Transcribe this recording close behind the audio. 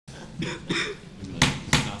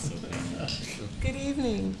Good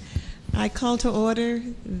evening. I call to order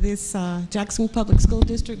this Jackson Public School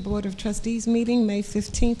District Board of Trustees meeting, May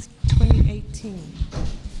 15th, 2018.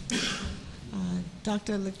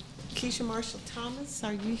 Dr. Lakeisha Marshall Thomas,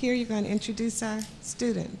 are you here? You're going to introduce our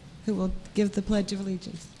student who will give the Pledge of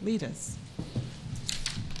Allegiance. Lead us.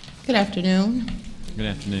 Good afternoon. Good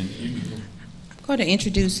afternoon. I'm going to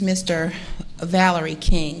introduce Mr. Valerie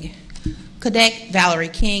King. Cadet Valerie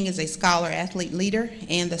King is a scholar, athlete, leader,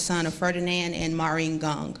 and the son of Ferdinand and Maureen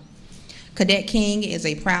Gong. Cadet King is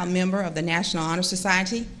a proud member of the National Honor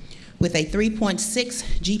Society with a 3.6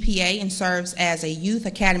 GPA and serves as a Youth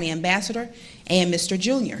Academy Ambassador and Mr.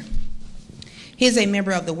 Junior. He is a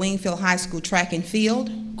member of the Wingfield High School track and field,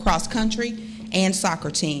 cross country, and soccer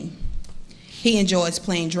team. He enjoys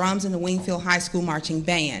playing drums in the Wingfield High School marching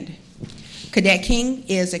band. Cadet King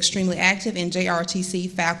is extremely active in JRTC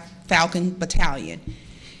Falcon Battalion.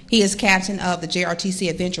 He is captain of the JRTC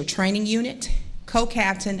Adventure Training Unit,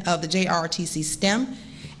 co-captain of the JRTC STEM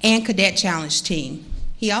and Cadet Challenge Team.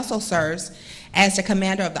 He also serves as the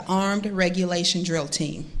commander of the Armed Regulation Drill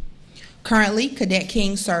Team. Currently, Cadet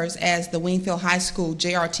King serves as the Wingfield High School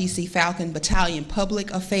JRTC Falcon Battalion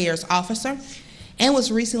Public Affairs Officer and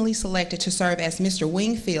was recently selected to serve as Mr.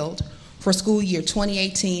 Wingfield for school year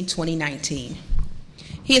 2018-2019.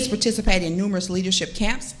 He has participated in numerous leadership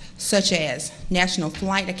camps, such as National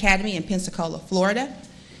Flight Academy in Pensacola, Florida,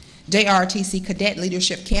 JRTC Cadet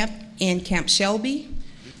Leadership Camp in Camp Shelby,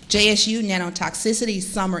 JSU Nanotoxicity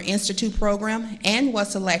Summer Institute Program, and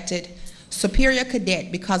was selected Superior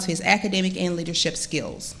Cadet because of his academic and leadership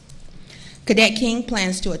skills. Cadet King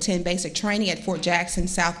plans to attend basic training at Fort Jackson,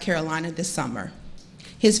 South Carolina this summer.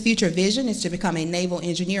 His future vision is to become a naval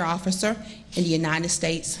engineer officer in the United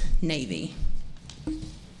States Navy.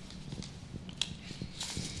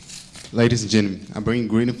 Ladies and gentlemen, I bring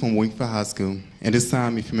greeting from Wingfield High School. At this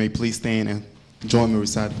time, if you may please stand and join me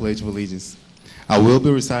recite the Pledge of Allegiance. I will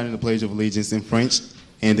be reciting the Pledge of Allegiance in French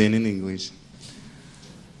and then in English.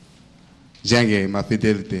 J'engage ma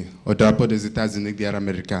fidélité au drapeau des États-Unis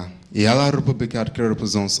d'Amérique et à la République qui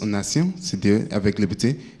représente une nation, c'est Dieu, avec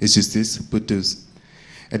liberté et justice pour tous.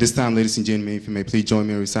 At this time, ladies and gentlemen, if you may please join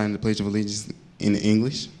me in reciting the Pledge of Allegiance in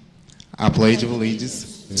English. I pledge of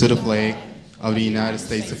allegiance to the flag of the United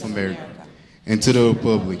States of America and to the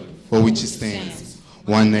republic for which it stands,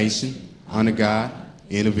 one nation, under God,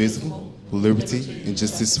 indivisible, with liberty and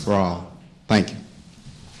justice for all. Thank you.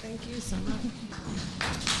 Thank you so much.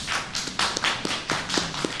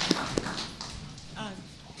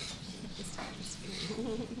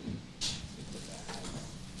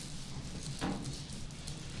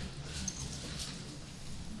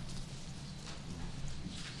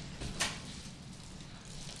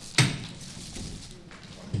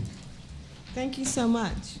 Thank you so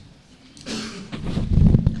much.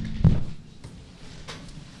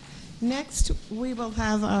 Next, we will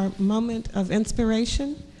have our moment of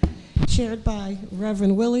inspiration shared by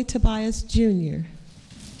Reverend Willie Tobias, Jr.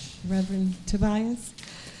 Reverend Tobias.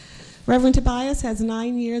 Reverend Tobias has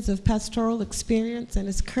 9 years of pastoral experience and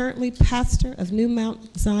is currently pastor of New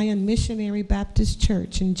Mount Zion Missionary Baptist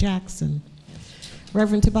Church in Jackson.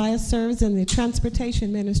 Reverend Tobias serves in the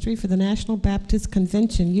transportation ministry for the National Baptist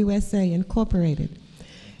Convention, USA, Incorporated,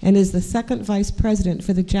 and is the second vice president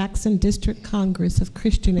for the Jackson District Congress of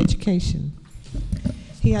Christian Education.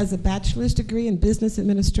 He has a bachelor's degree in business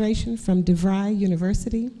administration from DeVry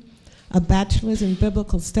University, a bachelor's in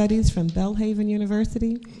biblical studies from Belhaven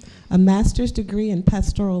University, a master's degree in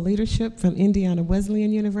pastoral leadership from Indiana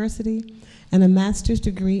Wesleyan University, and a master's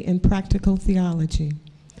degree in practical theology.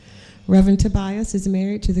 Reverend Tobias is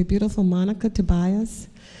married to the beautiful Monica Tobias,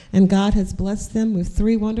 and God has blessed them with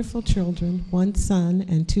 3 wonderful children, 1 son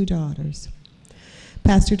and 2 daughters.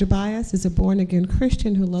 Pastor Tobias is a born-again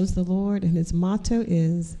Christian who loves the Lord, and his motto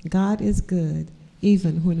is, God is good,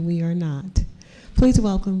 even when we are not. Please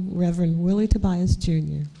welcome Reverend Willie Tobias,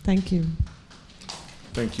 Jr. Thank you.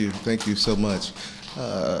 Thank you. Thank you so much.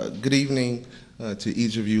 Good evening to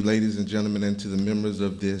each of you, ladies and gentlemen, and to the members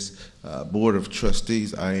of this Board of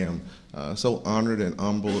Trustees. I am so honored and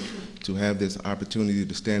humbled to have this opportunity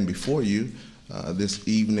to stand before you this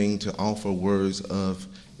evening to offer words of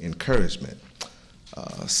encouragement.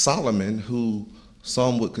 Solomon, who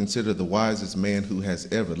some would consider the wisest man who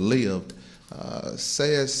has ever lived,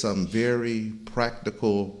 says some very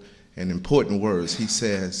practical and important words. He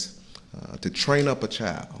says, to train up a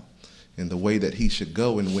child in the way that he should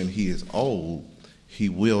go, and when he is old, he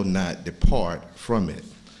will not depart from it.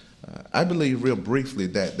 I believe real briefly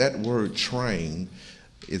that that word train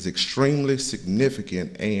is extremely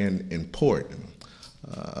significant and important.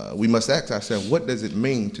 we must ask ourselves, what does it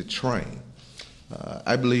mean to train?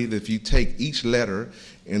 I believe if you take each letter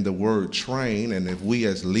in the word train, and if we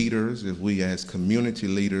as leaders, if we as community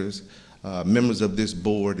leaders, members of this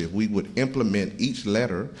board, if we would implement each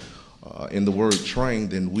letter in the word train,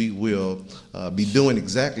 then we will be doing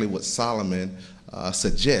exactly what Solomon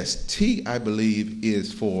suggests. T, I believe,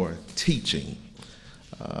 is for teaching.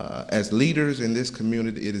 As leaders in this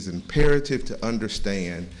community, it is imperative to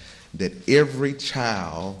understand that every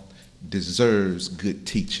child deserves good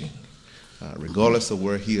teaching. Regardless of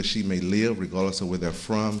where he or she may live, regardless of where they're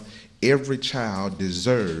from, every child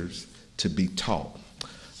deserves to be taught.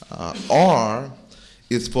 R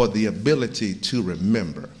is for the ability to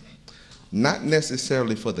remember. Not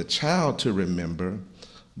necessarily for the child to remember,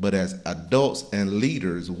 but as adults and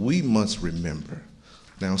leaders, we must remember.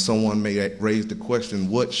 Now, someone may raise the question,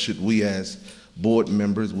 what should we as board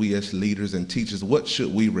members, we as leaders and teachers, what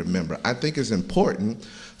should we remember? I think it's important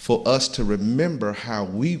for us to remember how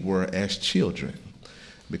we were as children.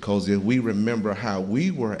 Because if we remember how we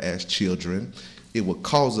were as children, it will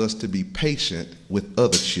cause us to be patient with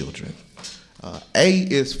other children. A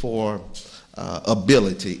is for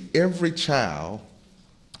ability. Every child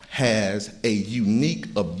has a unique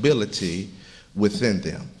ability within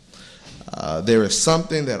them. There is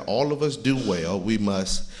something that all of us do well. We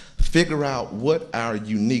must figure out what our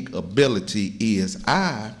unique ability is.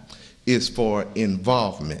 I is for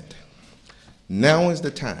involvement. Now is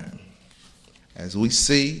the time, as we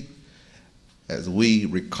see, as we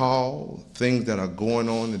recall things that are going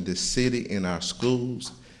on in this city, in our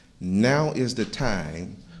schools, now is the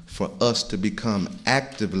time for us to become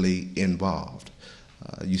actively involved.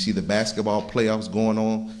 You see the basketball playoffs going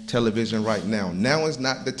on television right now. Now is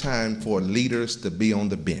not the time for leaders to be on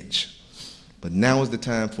the bench, but now is the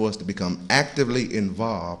time for us to become actively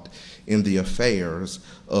involved in the affairs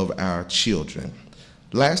of our children.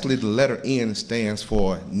 Lastly, the letter N stands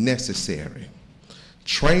for necessary.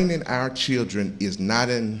 Training our children is not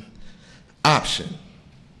an option,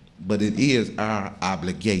 but it is our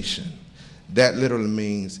obligation. That literally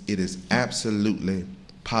means it is absolutely,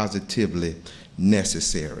 positively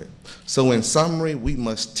necessary. So in summary, we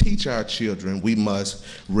must teach our children. We must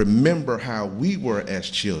remember how we were as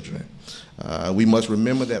children. We must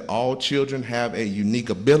remember that all children have a unique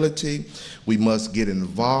ability. We must get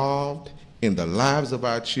involved in the lives of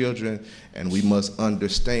our children, and we must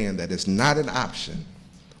understand that it's not an option,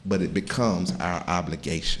 but it becomes our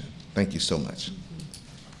obligation. Thank you so much.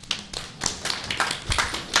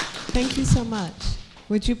 Thank you so much.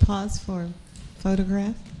 Would you pause for a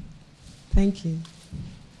photograph? Thank you.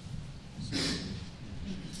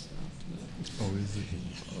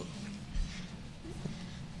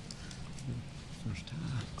 First time.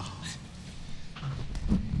 Oh.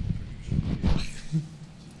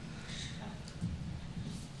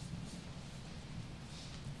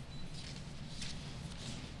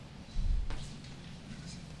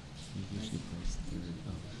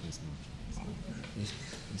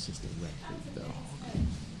 It's just a record, though.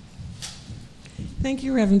 Thank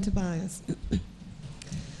you, Reverend Tobias.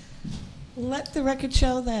 Let the record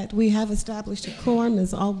show that we have established a quorum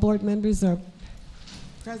as all board members are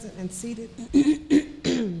present and seated.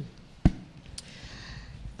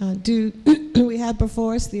 Do we have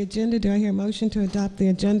before us the agenda? Do I hear a motion to adopt the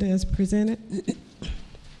agenda as presented?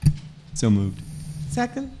 So moved.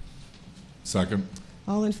 Second? Second.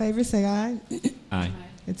 All in favor say aye. Aye.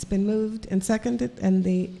 It's been moved and seconded, and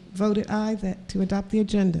they voted aye to adopt the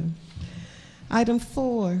agenda. Item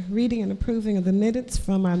 4, reading and approving of the minutes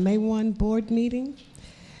from our May 1 board meeting.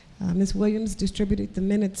 Ms. Williams distributed the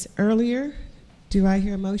minutes earlier. Do I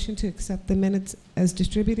hear a motion to accept the minutes as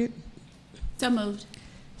distributed? So moved.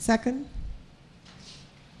 Second?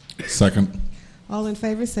 Second. All in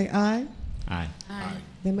favor say aye. Aye. Aye.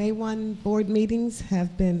 The May 1 board meetings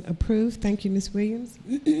have been approved. Thank you, Ms. Williams.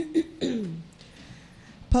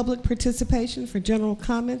 Public participation for general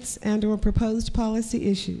comments and/or proposed policy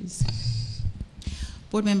issues.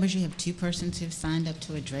 Board members, you have 2 persons who have signed up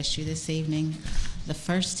to address you this evening. The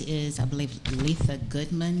first is, I believe, Letha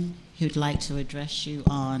Goodman, who'd like to address you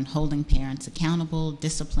on holding parents accountable,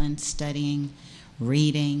 discipline, studying,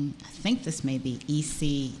 reading. I think this may be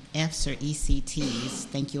ECFs or ECTs.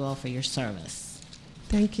 Thank you all for your service.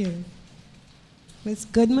 Thank you. Ms.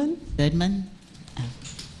 Goodman? Goodman?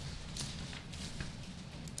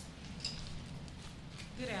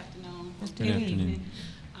 Good afternoon. Good afternoon.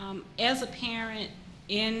 As a parent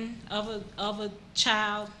of a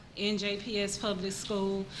child in JPS Public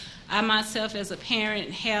School. I myself, as a parent,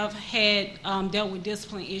 have had dealt with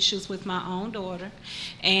discipline issues with my own daughter,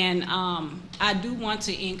 and I do want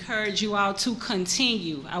to encourage you all to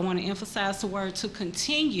continue. I want to emphasize the word to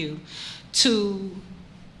continue to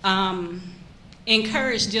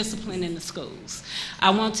encourage discipline in the schools.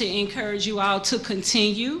 I want to encourage you all to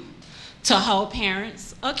continue to hold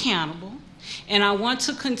parents accountable, and I want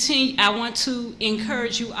to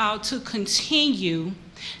encourage you all to continue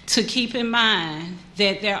to keep in mind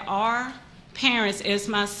that there are parents as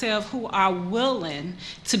myself who are willing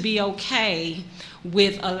to be okay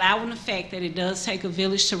with allowing the fact that it does take a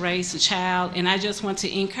village to raise a child. And I just want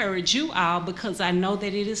to encourage you all, because I know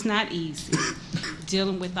that it is not easy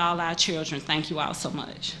dealing with all our children. Thank you all so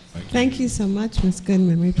much. Thank you so much, Ms.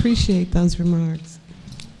 Goodman. We appreciate those remarks.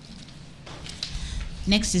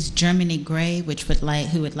 Next is Germany Gray,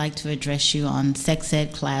 who would like to address you on sex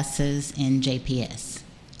ed classes in JPS.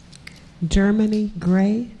 Germany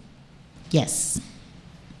Gray. Yes.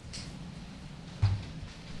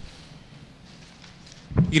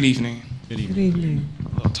 Good evening. Good evening.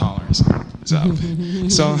 A little taller, so it's up.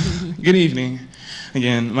 So, good evening.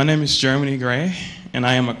 Again, my name is Germany Gray, and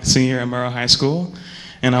I am a senior at Murrow High School.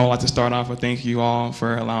 And I would like to start off with thank you all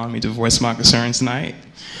for allowing me to voice my concerns tonight.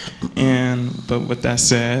 But with that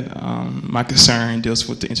said, my concern deals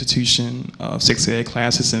with the institution of sex ed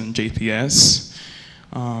classes in JPS.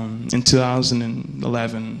 In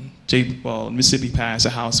 2011, Mississippi passed a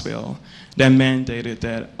House bill that mandated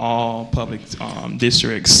that all public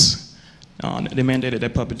districts,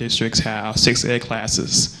 have sex ed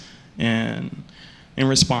classes. And in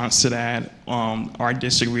response to that, our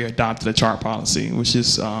district, we adopted a CHART policy, which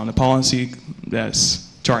is the policy that's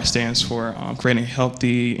CHART stands for creating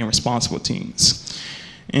healthy and responsible teens.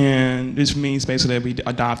 And this means basically that we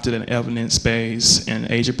adopted an evidence-based and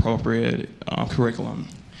age-appropriate curriculum.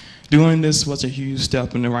 Doing this was a huge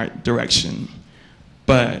step in the right direction,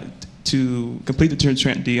 but to complete the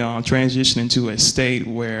transition into a state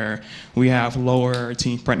where we have lower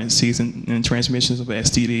teen pregnancies and transmissions of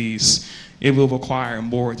STDs, it will require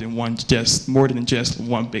more than just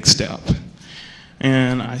one big step.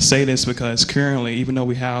 And I say this because currently, even though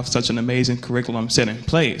we have such an amazing curriculum set in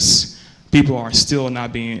place, people are still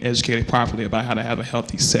not being educated properly about how to have a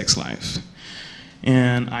healthy sex life.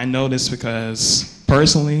 And I know this because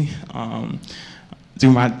personally,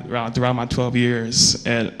 throughout my 12 years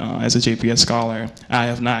as a JPS scholar, I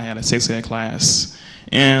have not had a sex ed class.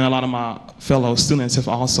 And a lot of my fellow students have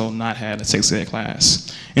also not had a sex ed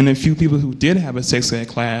class. And the few people who did have a sex ed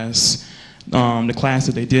class, the class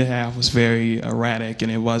that they did have was very erratic,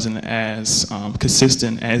 and it wasn't as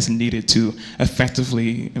consistent as needed to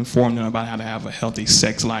effectively inform them about how to have a healthy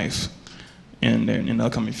sex life in the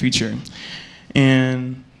upcoming future.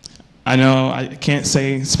 And I know I can't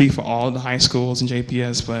speak for all the high schools in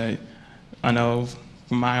JPS, but I know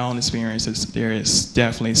from my own experiences, there is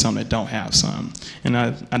definitely some that don't have some. And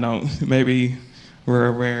I know maybe we're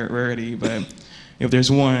a rarity, but if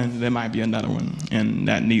there's one, there might be another one, and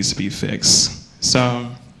that needs to be fixed. So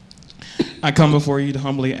I come before you to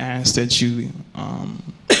humbly ask that you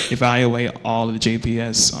evaluate all of the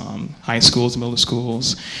JPS high schools, middle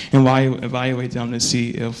schools, and evaluate them to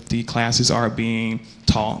see if the classes are being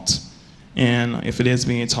taught. And if it is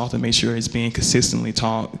being taught, to make sure it's being consistently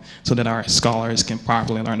taught so that our scholars can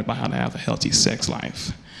properly learn about how to have a healthy sex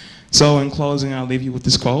life. So in closing, I'll leave you with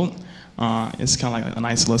this quote. It's kind of like a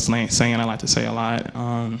nice little saying I like to say a lot.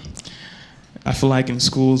 I feel like in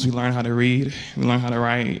schools we learn how to read, we learn how to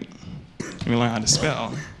write, and we learn how to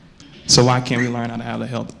spell. So why can't we learn how to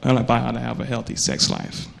have a healthy sex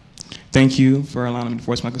life? Thank you for allowing me to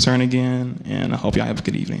voice my concern again, and I hope y'all have a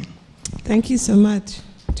good evening. Thank you so much,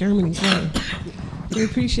 Germany. We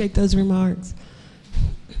appreciate those remarks.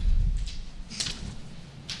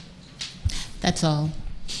 That's all.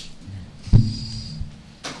 On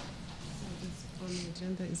the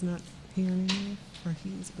agenda is not here anymore, or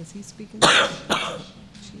was he speaking? Okay.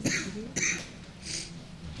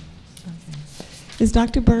 Is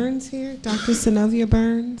Dr. Burns here? Dr. Synovia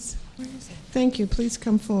Burns? Where is it? Thank you. Please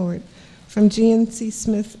come forward. From GNC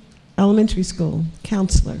Smith Elementary School,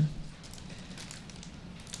 counselor.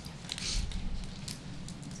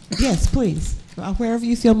 Yes, please. Wherever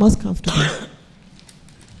you feel most comfortable.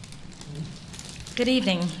 Good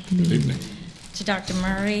evening. Good evening. To Dr.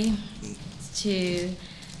 Murray, to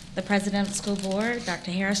the president of the school board,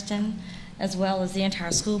 Dr. Hairston, as well as the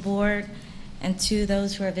entire school board, and to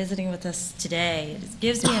those who are visiting with us today. It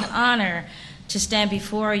gives me an honor to stand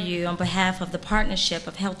before you on behalf of the Partnership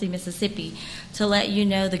of Healthy Mississippi to let you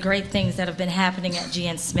know the great things that have been happening at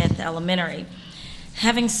GN Smith Elementary.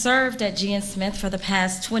 Having served at G.N. Smith for the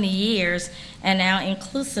past 20 years, and now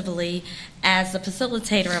inclusively as the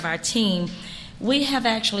facilitator of our team, we have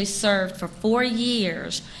actually served for 4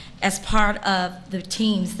 years as part of the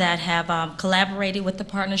teams that have collaborated with the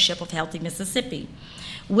Partnership of Healthy Mississippi.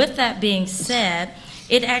 With that being said,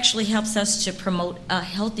 it actually helps us to promote a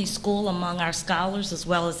healthy school among our scholars as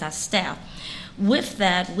well as our staff. With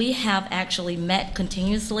that, we have actually met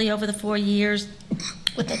continuously over the 4 years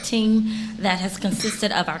with a team that has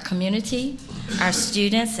consisted of our community, our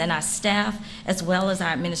students, and our staff, as well as our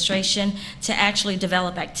administration, to actually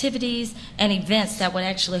develop activities and events that would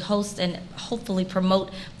actually host and hopefully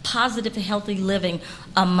promote positive and healthy living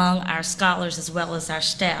among our scholars as well as our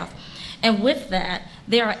staff. And with that,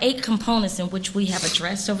 there are 8 components in which we have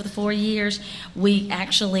addressed over the 4 years. We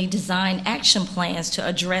actually design action plans to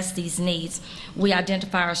address these needs. We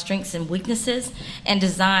identify our strengths and weaknesses and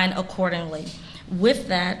design accordingly. With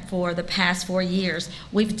that, for the past 4 years,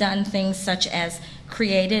 we've done things such as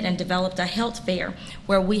created and developed a health fair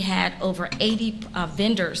where we had over 80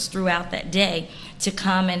 vendors throughout that day to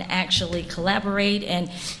come and actually collaborate and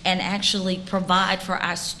actually provide for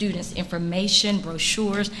our students information,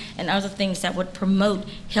 brochures, and other things that would promote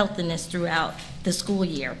healthiness throughout the school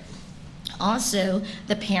year. Also,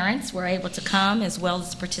 the parents were able to come as well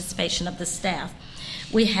as the participation of the staff.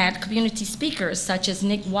 We had community speakers such as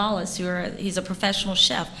Nick Wallace, he's a professional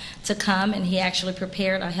chef, to come, and he actually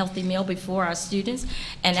prepared a healthy meal before our students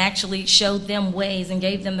and actually showed them ways and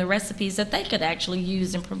gave them the recipes that they could actually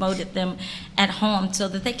use and promoted them at home so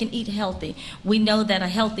that they can eat healthy. We know that a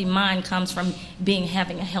healthy mind comes from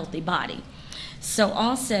having a healthy body. So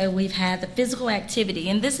also we've had the physical activity,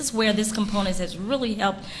 and this is where this component has really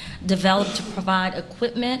helped develop to provide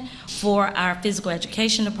equipment for our physical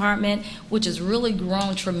education department, which has really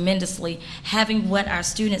grown tremendously, having what our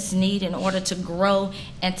students need in order to grow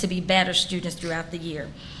and to be better students throughout the year.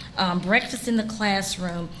 Breakfast in the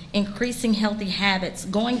classroom, increasing healthy habits,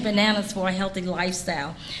 going bananas for a healthy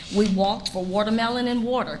lifestyle. We walked for watermelon and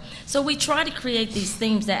water. So we try to create these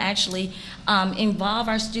themes that actually involve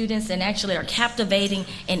our students and actually are captivating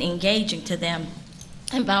and engaging to them.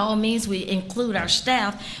 And by all means, we include our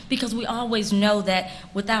staff because we always know that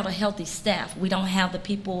without a healthy staff, we don't have the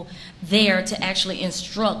people there to actually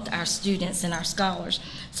instruct our students and our scholars.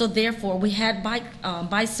 So therefore, we had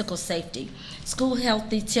bicycle safety, school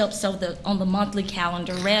healthy tips on the monthly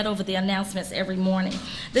calendar, read over the announcements every morning.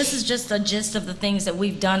 This is just a gist of the things that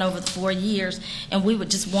we've done over the 4 years, and we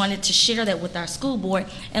would just wanted to share that with our school board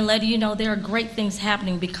and let you know there are great things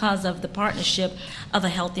happening because of the partnership of a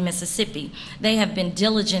Healthy Mississippi. They have been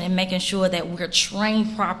diligent in making sure that we're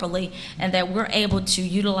trained properly and that we're able to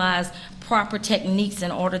utilize proper techniques in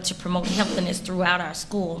order to promote healthiness throughout our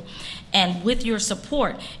school. And with your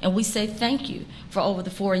support, and we say thank you for over the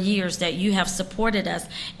 4 years that you have supported us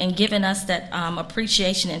and given us that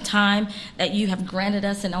appreciation and time that you have granted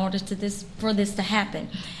us in order for this to happen.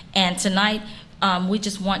 And tonight, we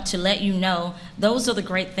just want to let you know those are the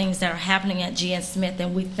great things that are happening at G.N. Smith,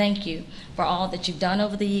 and we thank you for all that you've done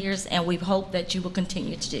over the years, and we hope that you will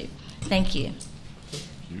continue to do. Thank you.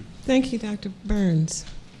 Thank you, Dr. Burns.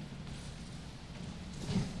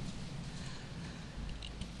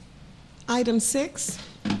 Item 6,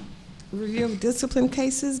 review of discipline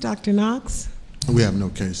cases. Dr. Knox. We have no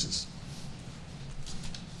cases.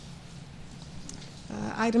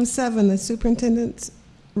 Item 7, the superintendent's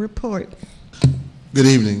report. Good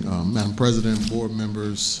evening, Madam President, board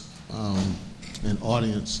members, and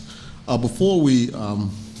audience. Before we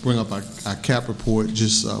bring up our CAP report,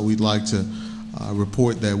 we'd like to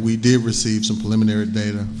report that we did receive some preliminary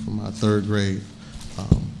data from our 3rd grade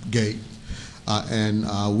GATE.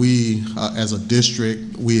 We, as a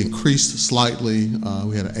district, we increased slightly.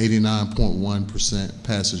 We had an 89.1%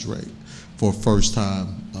 passage rate for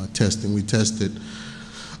first-time testing. We tested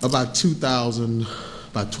about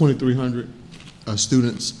 2,300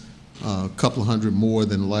 students, a couple of hundred more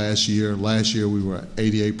than last year. Last year we were at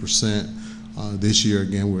 88%. This year,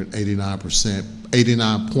 again, we're at 89%,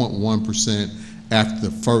 89.1% after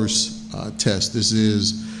the first test. This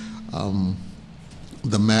is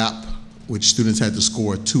the map, which students had to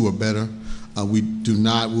score a 2 or better.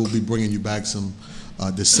 We'll be bringing you back some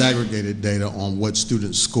disaggregated data on what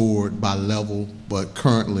students scored by level, but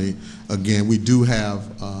currently, again, we do have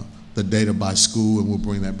the data by school, and we'll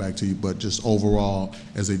bring that back to you, but just overall,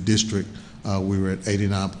 as a district, we were at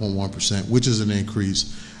 89.1%, which is an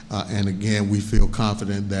increase, and again, we feel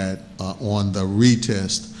confident that on the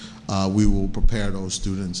retest, we will prepare those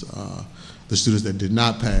students, the students that did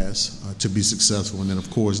not pass, to be successful. And then, of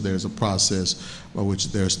course, there's a process by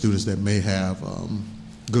which there are students that may have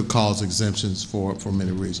good cause exemptions for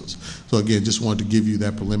many reasons. So again, just wanted to give you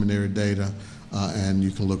that preliminary data, and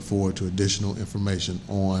you can look forward to additional information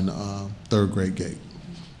on third grade GATE.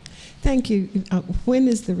 Thank you. When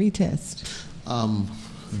is the retest?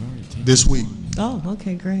 This week. Oh,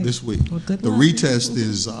 okay, great. This week. Well, good The luck. retest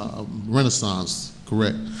is Renaissance,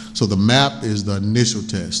 correct? So the MAP is the initial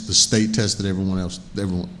test, the state test that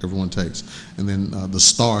everyone takes, and then the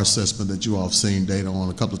STAR assessment that you all have seen data on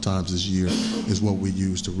a couple of times this year is what we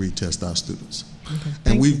use to retest our students. Okay, And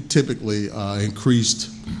thank we've typically increased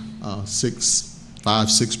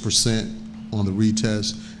 5-6% on the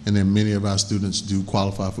retest, and then many of our students do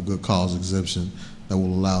qualify for good cause exemption that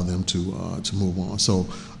will allow them to move on. So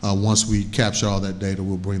once we capture all that data,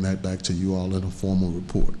 we'll bring that back to you all in a formal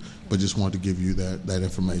report. But just wanted to give you that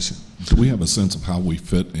information. Do we have a sense of how we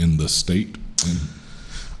fit in the state?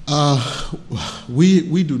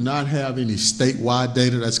 We do not have any statewide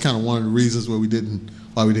data. That's kind of one of the reasons why we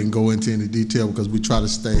didn't go into any detail, because we try to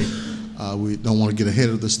stay. We don't want to get ahead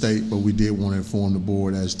of the state, but we did want to inform the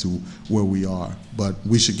board as to where we are. But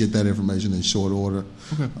we should get that information in short order.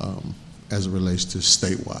 Okay. As it relates to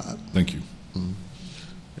statewide. Thank you.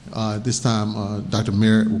 At this time, Dr.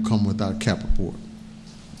 Merritt will come with our CAP report.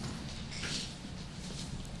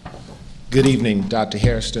 Good evening, Dr.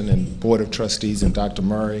 Hairston and Board of Trustees and Dr.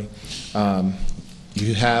 Murray.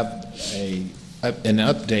 You have an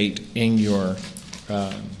update in your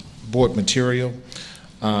board material.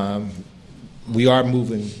 We are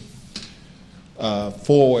moving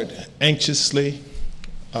forward anxiously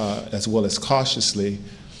as well as cautiously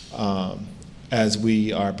as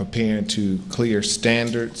we are preparing to clear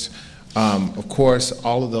standards. Of course,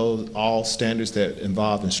 all standards that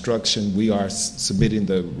involve instruction, we are submitting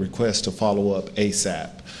the request to follow up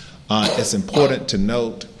ASAP. It's important to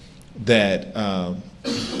note that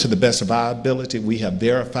to the best of our ability, we have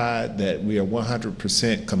verified that we are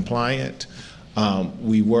 100% compliant.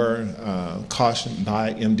 We were cautioned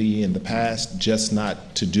by MDE in the past just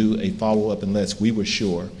not to do a follow-up unless we were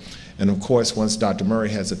sure. And of course, once Dr. Murray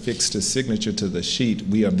has affixed his signature to the sheet,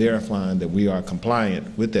 we are verifying that we are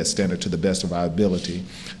compliant with that standard to the best of our ability.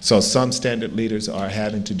 So some standard leaders are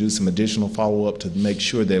having to do some additional follow-up to make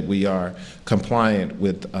sure that we are compliant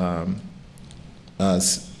with the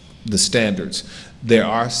standards. There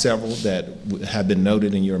are several that have been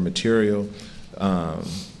noted in your material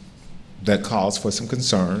that calls for some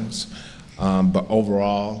concerns, but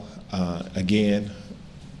overall, again,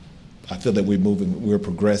 I feel that we're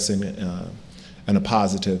progressing in a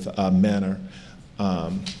positive manner.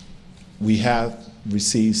 We have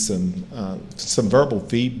received some verbal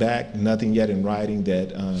feedback, nothing yet in writing,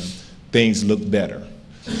 that things look better.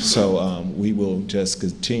 So we will just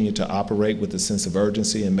continue to operate with a sense of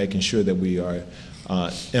urgency and making sure that we are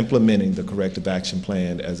implementing the corrective action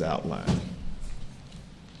plan as outlined.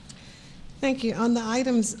 Thank you. On the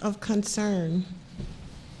items of concern,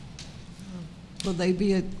 will they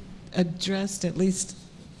be addressed, at least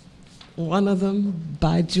one of them,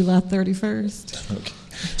 by July 31st? Okay.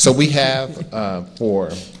 So we have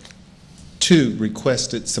for two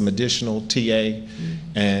requested some additional TA,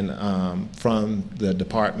 and from the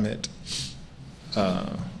department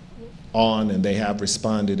and they have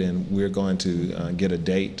responded, and we're going to get a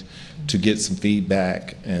date to get some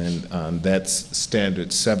feedback, and that's standard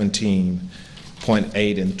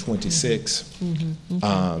 17.8 and 26. Mm-hmm.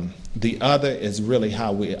 Okay. The other is really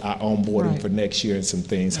how our onboarding for next year and some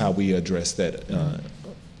things, how we address that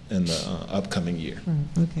in the upcoming year.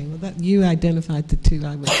 Right. Okay, well, you identified the two.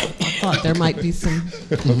 I thought there might be some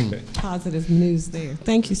positive news there.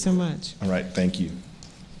 Thank you so much. All right, thank you.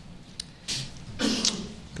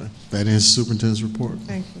 Okay. That ends the superintendent's report.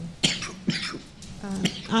 Thank you.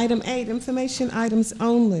 Item 8, information items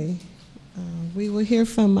only. We will hear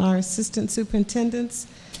from our assistant superintendents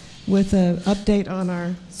with an update on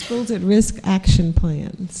our schools at risk action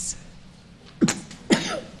plans.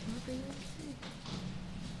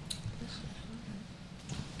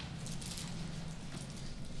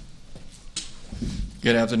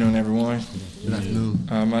 Good afternoon, everyone. Good afternoon.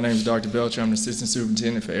 My name is Dr. Belcher. I'm the assistant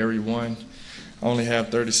superintendent for Area 1. I only have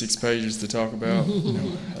 36 pages to talk about.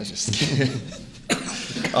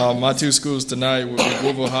 My two schools tonight will be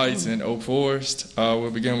Woodville Heights and Oak Forest. We'll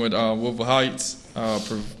begin with Woodville Heights,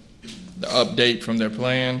 the update from their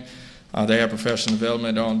plan. They have professional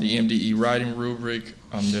development on the MDE writing rubric.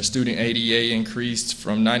 Their student ADA increased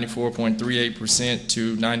from 94.38%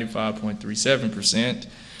 to 95.37%.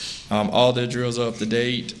 All their drills are up to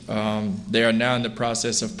date. They are now in the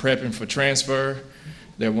process of prepping for transfer.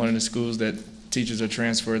 They're one of the schools that teachers are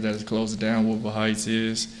transferred that is closed down, Woodville Heights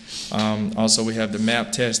is. Also, we have the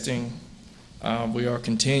MAP testing We are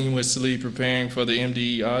continuously preparing for the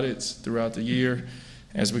MDE audits throughout the year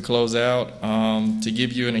as we close out. To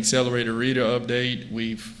give you an accelerated reader update,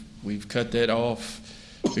 we've cut that off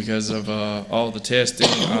because of all the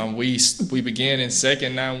testing. We began in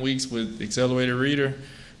second 9 weeks with accelerated reader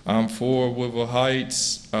for Woodville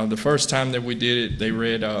Heights. The first time that we did it, they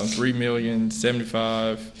read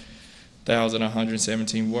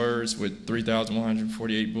 3,075,117 words with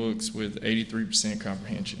 3,148 books with 83%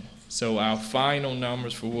 comprehension. So our final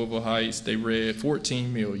numbers for Woodville Heights, they read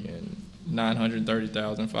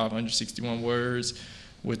 14,930,561 words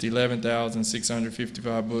with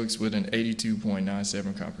 11,655 books with an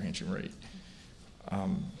 82.97 comprehension rate.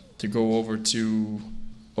 To go over to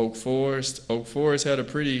Oak Forest. Oak Forest had a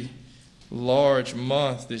pretty large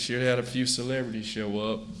month this year. They had a few celebrities show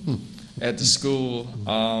up at the school.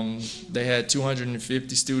 They had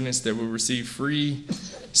 250 students that will receive free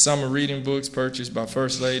summer reading books purchased by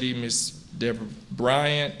First Lady, Miss Deborah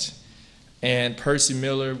Bryant, and Percy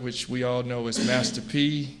Miller, which we all know as Master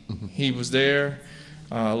P. He was there,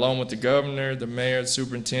 along with the governor, the mayor, the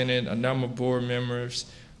superintendent, a number of board members.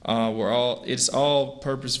 It's all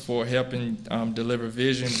purpose for helping deliver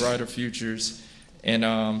vision, brighter futures, and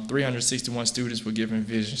 361 students were given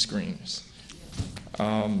vision screens.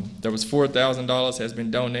 There was $4,000 has been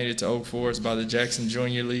donated to Oak Forest by the Jackson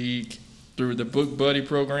Junior League through the Book Buddy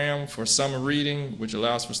program for summer reading, which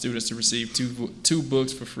allows for students to receive two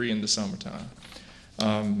books for free in the summertime.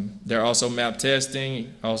 They're also map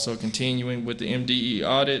testing, also continuing with the MDE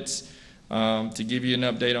audits. To give you an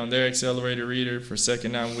update on their accelerated reader for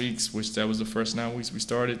second 9 weeks, which that was the first 9 weeks we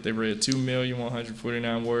started, they read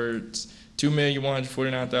 2,149 words,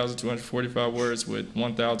 2,149,245 words with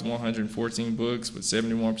 1,114 books with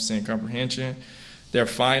 71% comprehension. Their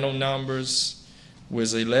final numbers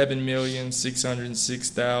was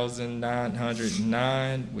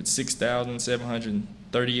 11,606,909 with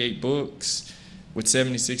 6,738 books with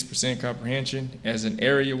 76% comprehension. As an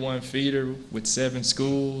Area 1 feeder with 7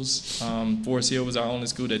 schools, Forest Hill was our only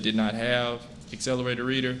school that did not have accelerated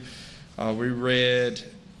reader. We read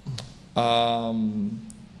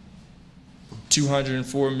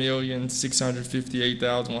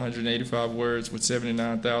 204,658,185 words with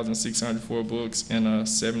 79,604 books and a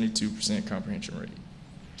 72% comprehension rate.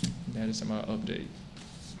 That is my update.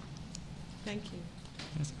 Thank you.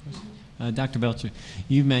 Dr. Belcher,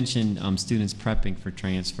 you mentioned students prepping for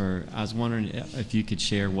transfer. I was wondering if you could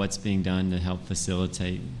share what's being done to help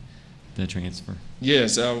facilitate the transfer.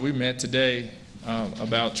 Yes, we met today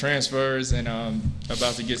about transfers and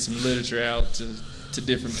about to get some literature out to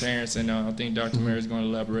different parents, and I think Dr. Mary is going to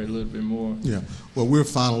elaborate a little bit more. Yeah, well, we're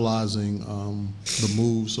finalizing the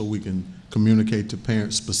move so we can communicate to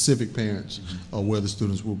parents, specific parents, where the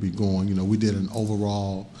students will be going. You know, we did an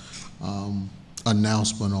overall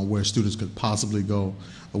announcement on where students could possibly go.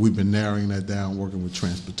 We've been narrowing that down, working with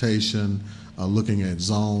transportation, looking at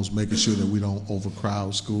zones, making sure that we don't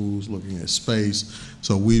overcrowd schools, looking at space.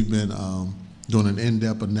 So we've been doing an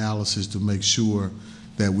in-depth analysis to make sure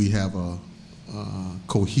that we have a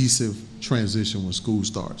cohesive transition when school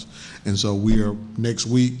starts. And so next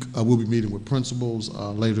week, we'll be meeting with principals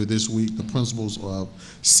later this week, the principals of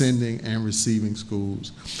sending and receiving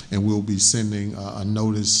schools, and we'll be sending a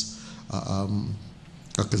notice, a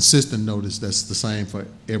consistent notice that's the same for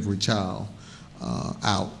every child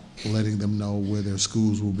out, letting them know where their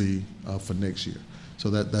schools will be for next year. So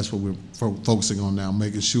that's what we're focusing on now,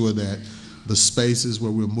 making sure that the spaces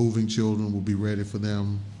where we're moving children will be ready for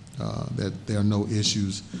them, that there are no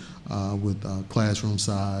issues with classroom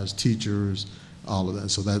size, teachers, all of that.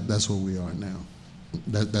 So that's where we are now.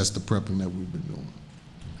 That's the prepping that we've been doing.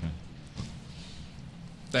 Okay.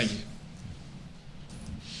 Thank you.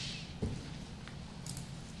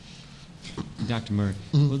 Dr. Murray,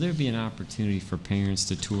 will there be an opportunity for parents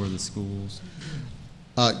to tour the schools?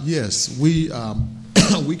 Yes, we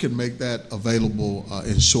can make that available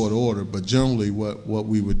in short order, but generally what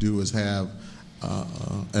we would do is have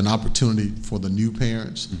an opportunity for the new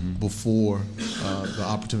parents before the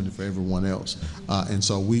opportunity for everyone else. And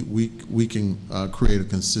so we can create a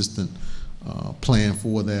consistent plan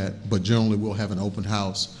for that, but generally we'll have an open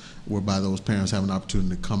house whereby those parents have an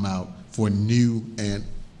opportunity to come out for new and,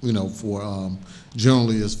 you know, for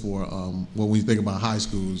generally is for when we think about high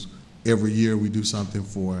schools, every year we do something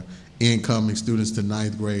for incoming students to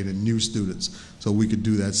 9th grade and new students. So we could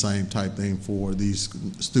do that same type thing for these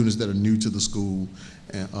students that are new to the school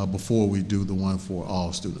before we do the one for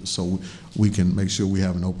all students. So we can make sure we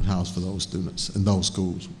have an open house for those students in those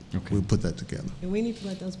schools. Okay. We'll put that together. And we need to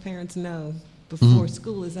let those parents know before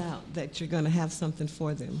school is out that you're going to have something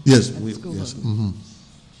for them. Yes. School. Yes.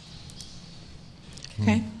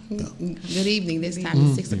 Okay. Good evening. This time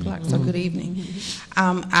it's 6 o'clock, so good evening.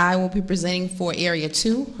 I will be presenting for Area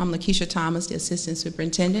 2. I'm Lakeisha Thomas, the Assistant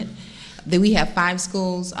Superintendent. We have 5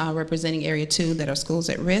 schools representing Area 2 that are schools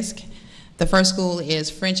at risk. The first school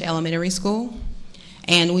is French Elementary School,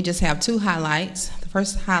 and we just have 2 highlights. The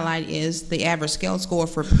first highlight is the average scale score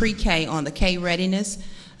for pre-K on the K readiness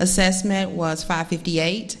assessment was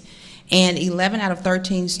 558. And 11 out of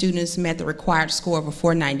 13 students met the required score of a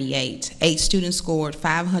 498. 8 students scored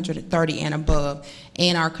 530 and above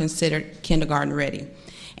and are considered kindergarten ready.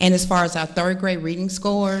 And as far as our 3rd grade reading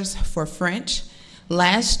scores for French,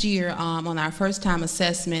 last year on our first time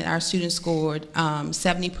assessment, our students scored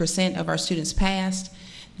 70% of our students passed.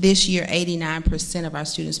 This year, 89% of our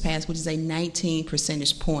students passed, which is a 19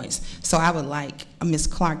 percentage points. So I would like Ms.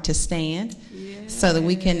 Clark to stand so that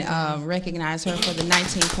we can recognize her for the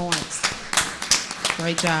 19 points.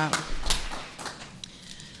 Great job.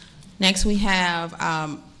 Next we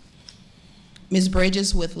have Ms.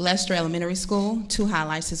 Bridges with Lester Elementary School, 2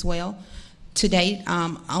 highlights as well. To date,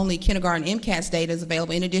 only kindergarten MCAS data is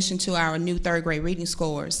available in addition to our new 3rd grade reading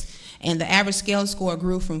scores. And the average scale score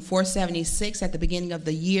grew from 476 at the beginning of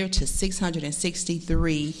the year to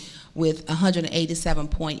 663 with a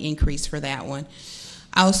 187-point increase for that one.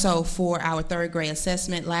 Also, for our 3rd grade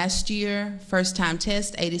assessment last year, first time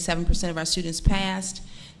test, 87% of our students passed.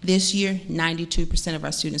 This year, 92% of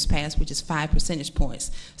our students passed, which is 5 percentage points.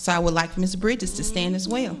 So I would like for Ms. Bridges to stand as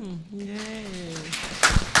well.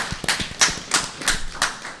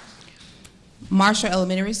 Marshall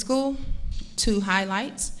Elementary School, 2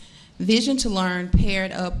 highlights. Vision to Learn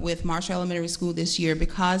paired up with Marshall Elementary School this year.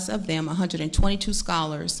 Because of them, 122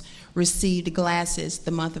 scholars received glasses the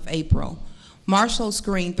month of April. Marshall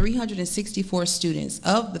screened 364 students.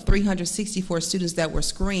 Of the 364 students that were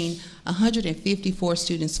screened, 154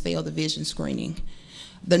 students failed the vision screening.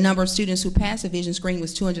 The number of students who passed the vision screening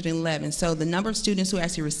was 211. So the number of students who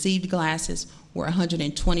actually received glasses were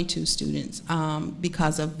 122 students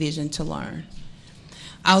because of Vision to Learn.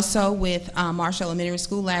 Also with Marshall Elementary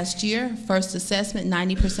School last year, first assessment,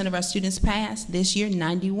 90% of our students passed. This year,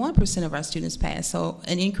 91% of our students passed. So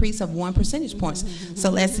an increase of 1 percentage points.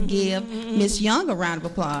 So let's give Ms. Young a round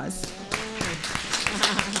of applause.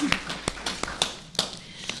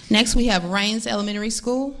 Next, we have Rains Elementary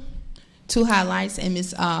School, 2 highlights, and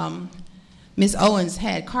Ms. Owens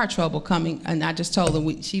had car trouble coming, and I just told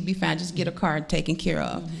her she'd be fine, just get her car taken care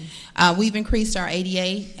of. We've increased our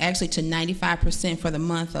ADA actually to 95% for the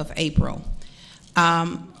month of April.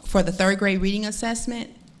 For the 3rd grade reading assessment,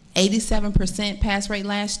 87% pass rate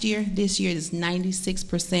last year. This year is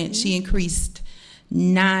 96%. She increased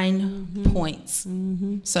 9 points.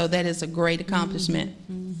 So that is a great accomplishment.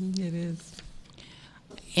 It is.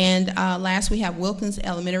 And last, we have Wilkins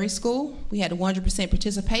Elementary School. We had 100%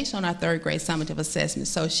 participation on our 3rd grade summative assessment.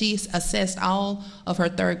 So she assessed all of her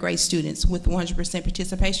 3rd grade students with 100%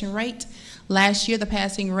 participation rate. Last year, the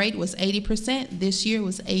passing rate was 80%. This year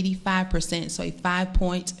was 85%, so a 5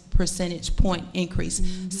 percentage point increase.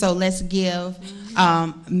 So let's give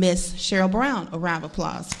Miss Cheryl Brown a round of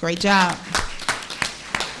applause. Great job.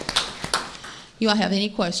 You all have any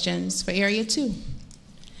questions for Area 2?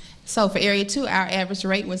 So for Area 2, our average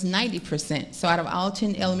rate was 90%. So out of all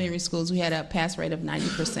 10 elementary schools, we had a pass rate of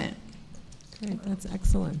 90%. Great, that's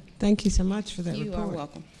excellent. Thank you so much for that report. You are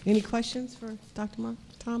welcome. Any questions for Dr.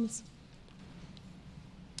 Thomas?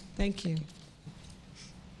 Thank you.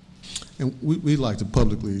 And we'd like to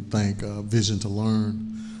publicly thank Vision to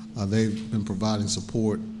Learn. They've been providing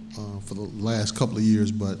support for the last couple of years,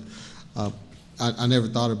 but I never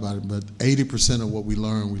thought about it, but 80% of what we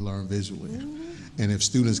learn visually. And if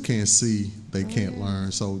students can't see, they can't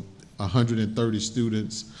learn. So 130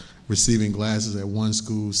 students receiving glasses at one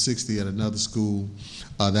school, 60 at another school.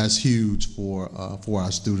 That's huge for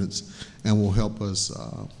our students and will help us.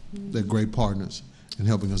 They're great partners in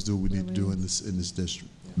helping us do what we need to do in this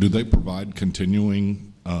district. Do they provide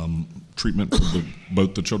continuing treatment for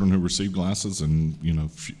both the children who receive glasses and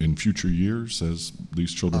in future years as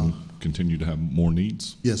these children continue to have more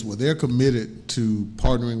needs? Yes, well, they're committed to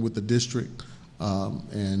partnering with the district.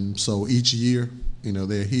 And so each year,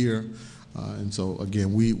 they're here. And so,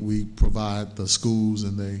 again, we provide the schools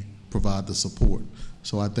and they provide the support.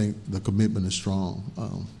 So I think the commitment is strong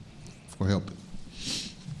for helping.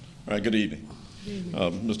 All right, good evening.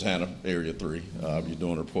 Mr. Hanna, Area 3. I'll be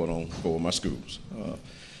doing a report on 4 of my schools.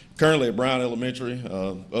 Currently at Brown Elementary,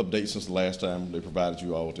 update since the last time they provided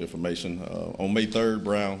you all with the information. On May 3rd,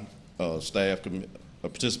 Brown staff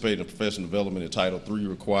participated in professional development in Title III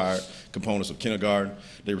required components of kindergarten.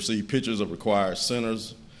 They received pictures of required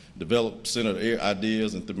centers, develop centered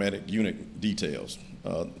ideas and thematic unit details.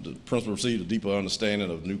 The principal received a deeper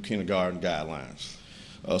understanding of new kindergarten guidelines.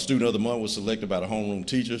 Student of the month was selected by the homeroom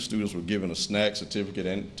teacher. Students were given a snack certificate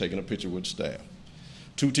and taken a picture with staff.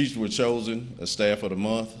 2 teachers were chosen as staff of the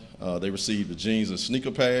month. They received a jeans and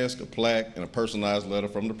sneaker pass, a plaque, and a personalized letter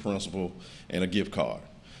from the principal, and a gift card.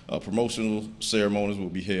 Promotional ceremonies will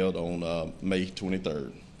be held on May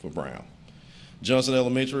 23rd for Brown. Johnson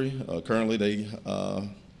Elementary, currently they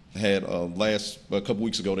had a couple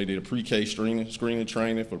weeks ago, they did a pre-K screening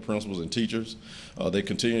training for principals and teachers. They're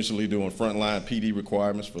continuously doing frontline PD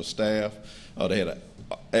requirements for staff. They had an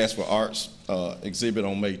Ask for Arts exhibit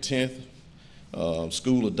on May 10th.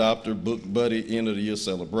 School Adopter Book Buddy end of the year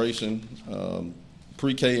celebration.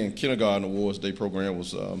 Pre-K and Kindergarten Awards Day program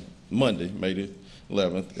was Monday, May the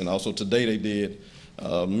 11th. And also today they did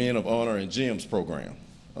Men of Honor and Gems program.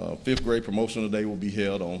 5th grade promotional day will be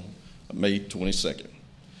held on May 22nd.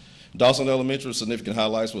 Dawson Elementary significant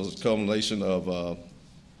highlights was a culmination of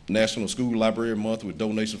National School Library Month with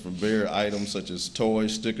donations from various items such as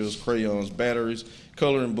toys, stickers, crayons, batteries,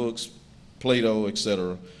 coloring books, Play-Doh,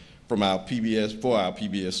 etc. from our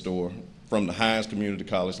PBS store from the Hines Community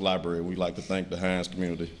College Library. We'd like to thank the Hines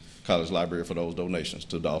Community College Library for those donations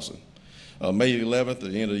to Dawson. May 11th, the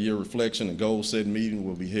end of the year reflection and goal setting meeting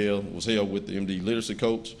was held with the MD Literacy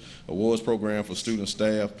Coach. Awards program for students,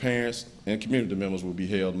 staff, parents, and community members will be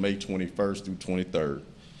held May 21st through 23rd.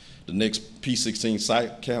 The next P16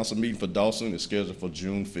 site council meeting for Dawson is scheduled for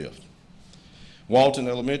June 5th. Walton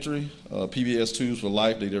Elementary, PBS Tools for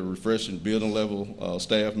Life, they did a refreshing building level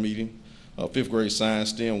staff meeting. 5th grade science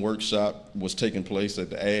STEM workshop was taking place at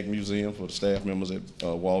the Ag Museum for the staff members at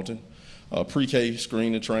Walton. Pre-K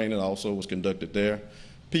screening training also was conducted there.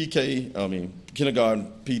 Kindergarten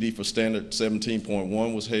PD for standard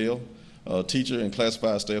 17.1 was held. Teacher and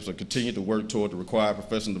classified staffs are continuing to work toward the required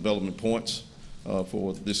professional development points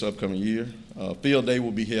for this upcoming year. Field Day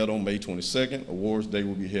will be held on May 22nd. Awards Day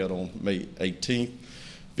will be held on May 18th.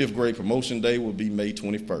 5th grade promotion day will be May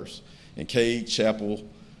 21st. And Cade Chapel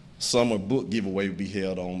Summer Book Giveaway will be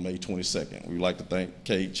held on May 22nd. We'd like to thank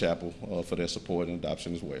Cade Chapel for their support and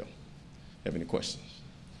adoption as well. Have any questions?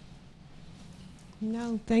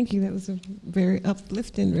 No, thank you. That was a very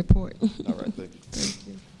uplifting report. All right, thank you. Thank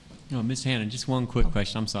you. No, Ms. Hannon, just one quick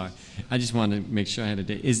question. I'm sorry. I just wanted to make sure I had a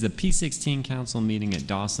date. Is the P16 council meeting at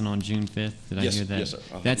Dawson on June 5th? Did I hear that? Yes, sir.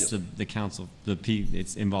 That's yes, the council,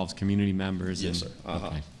 it involves community members? Yes, and, sir.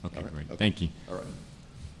 Okay, right, great. okay. Thank you. All right.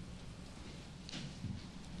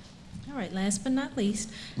 All right, last but not least,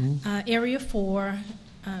 Area 4,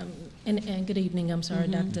 and good evening, I'm sorry,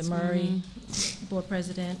 Dr. Murray, Board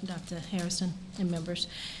President, Dr. Harrison, and members.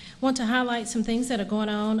 Want to highlight some things that are going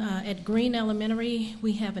on at Green Elementary.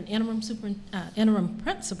 We have an interim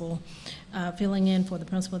principal filling in for the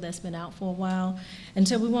principal that's been out for a while, and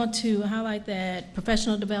so we want to highlight that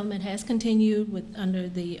professional development has continued with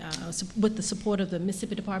the support of the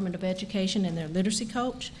Mississippi Department of Education and their literacy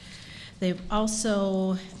coach. They've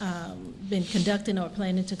also been conducting or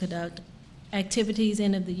planning to conduct activities,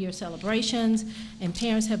 end of the year celebrations, and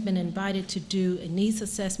parents have been invited to do a needs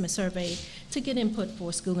assessment survey to get input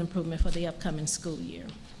for school improvement for the upcoming school year.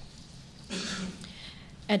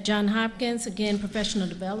 At Johns Hopkins, again, professional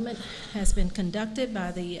development has been conducted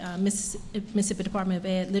by the Mississippi Department of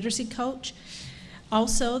Ed literacy coach.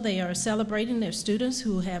 Also, they are celebrating their students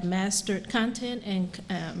who have mastered content and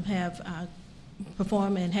have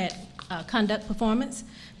performed and had conduct performance,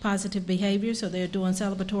 positive behavior, so they're doing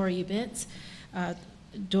celebratory events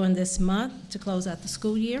during this month to close out the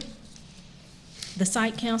school year. The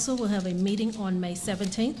site council will have a meeting on May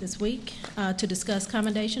 17th this week to discuss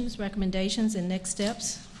commendations, recommendations, and next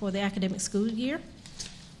steps for the academic school year.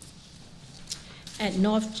 At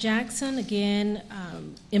North Jackson, again,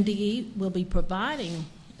 MDE will be providing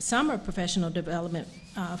summer professional development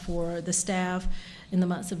for the staff in the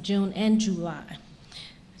months of June and July.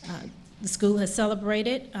 The school has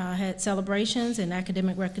had celebrations and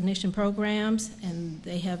academic recognition programs, and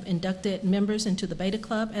they have inducted members into the Beta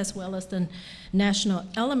Club as well as the National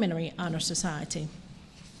Elementary Honor Society.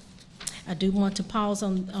 I do want to pause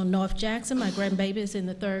on North Jackson. My grandbaby is in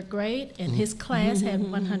the 3rd grade, and his class had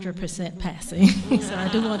 100% passing. So I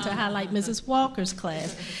do want to highlight Mrs. Walker's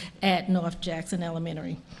class at North Jackson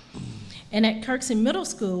Elementary. And at Kirksey Middle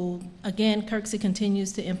School, again, Kirksey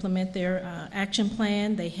continues to implement their action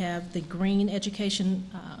plan. They have the Green Education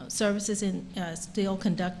Services still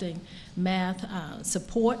conducting math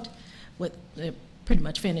support with the pretty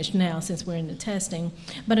much finished now since we're in the testing.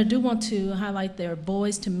 But I do want to highlight their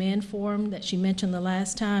Boys to Men Forum that she mentioned the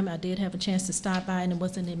last time. I did have a chance to stop by, and it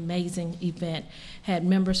was an amazing event. Had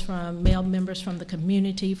male members from the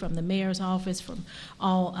community, from the mayor's office, from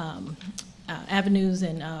all avenues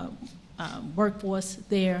and workforce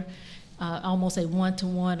there. Almost a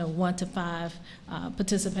 1-to-1 or 1-to-5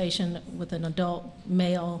 participation with an adult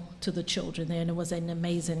male to the children there, and it was an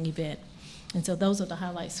amazing event. And so those are the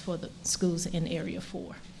highlights for the schools in Area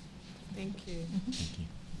 4. Thank you. Mm-hmm. Thank you.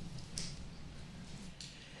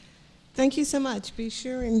 Thank you so much. Be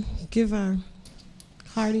sure and give our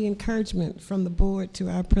hearty encouragement from the board to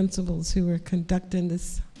our principals who are conducting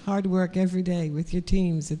this hard work every day with your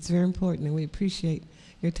teams. It's very important, and we appreciate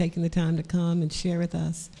your taking the time to come and share with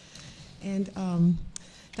us. And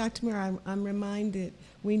Dr. Moore, I'm reminded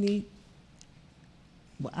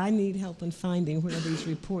I need help in finding where these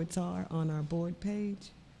reports are on our board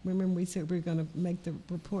page. Remember we said we were going to make the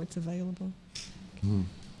reports available? Can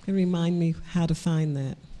you remind me how to find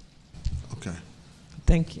that? Okay.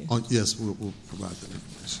 Thank you. Oh, yes, we'll provide that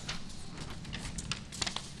information.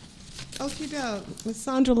 Okey-doke. Ms.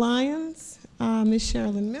 Sandra Lyons, Ms.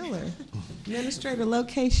 Sherilyn Miller, Administrator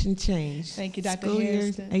Location Change. Thank you, Dr. School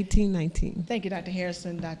Harrison. year 18-19. Thank you, Dr.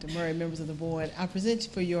 Harrison, Dr. Murray, members of the board. I present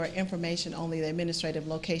for your information only the administrative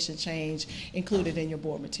location change included in your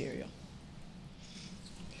board material.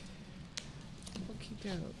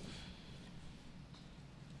 Okey-doke.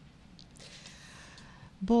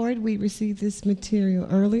 Board, we received this material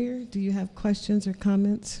earlier. Do you have questions or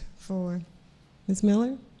comments for Ms.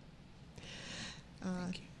 Miller?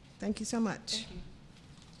 Thank you so much. Thank you.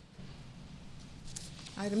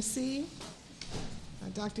 Item C,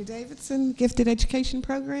 Dr. Davidson, Gifted Education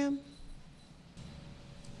Program.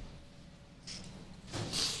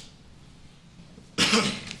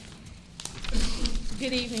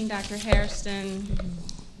 Good evening, Dr. Hairston,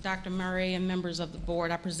 Dr. Murray, and members of the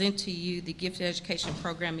board. I present to you the Gifted Education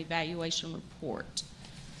Program Evaluation Report.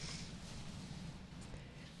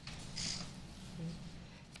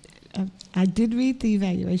 I did read the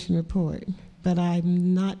evaluation report, but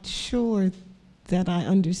I'm not sure that I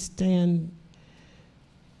understand.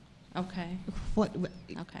 Okay.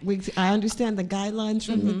 I understand the guidelines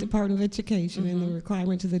from the Department of Education and the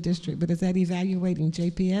requirements of the district, but is that evaluating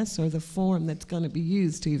JPS or the form that's going to be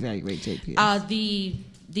used to evaluate JPS?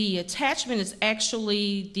 The attachment is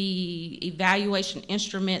actually the evaluation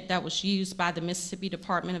instrument that was used by the Mississippi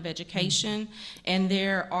Department of Education, and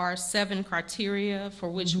there are 7 criteria for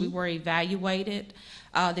which we were evaluated.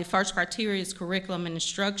 The first criteria is curriculum and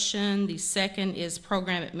instruction. The second is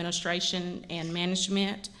program administration and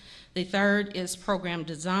management. The third is program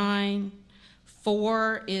design.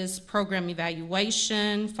 4 is program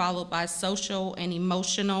evaluation, followed by social and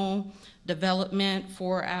emotional development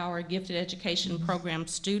for our gifted education program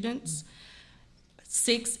students.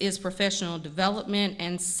 6 is professional development,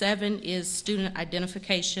 and 7 is student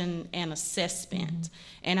identification and assessment.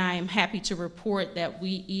 And I am happy to report that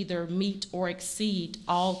we either meet or exceed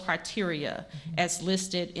all criteria as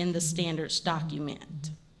listed in the standards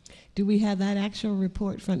document. Do we have that actual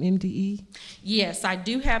report from MDE? Yes, I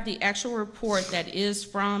do have the actual report that is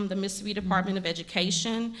from the Mississippi Department of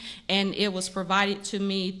Education, and it was provided to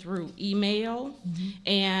me through email.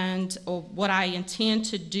 And what I intend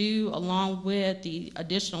to do, along with the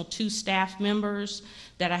additional 2 staff members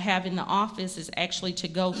that I have in the office, is actually to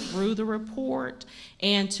go through the report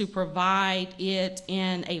and to provide it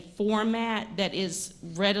in a format that is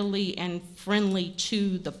readily and friendly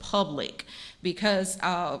to the public, because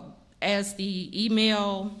as the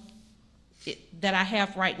email that I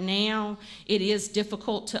have right now, it is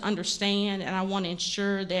difficult to understand, and I want to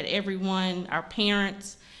ensure that everyone, our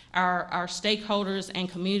parents, our stakeholders, and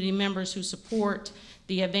community members who support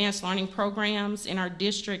the advanced learning programs in our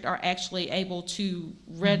district are actually able to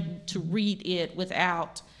read it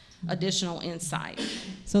without additional insight.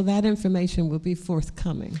 So that information will be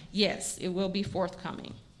forthcoming? Yes, it will be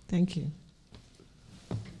forthcoming. Thank you.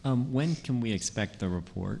 When can we expect the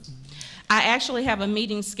report? I actually have a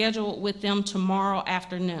meeting scheduled with them tomorrow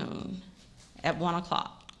afternoon at 1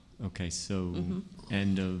 o'clock. Okay, so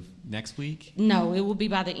end of next week? No, it will be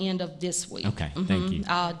by the end of this week. Okay, thank you.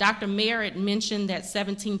 Dr. Merritt mentioned that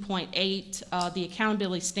 17.8, the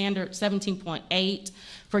accountability standard 17.8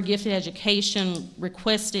 for gifted education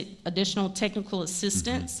requested additional technical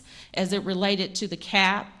assistance as it related to the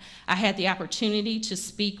CAP. I had the opportunity to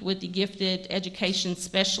speak with the gifted education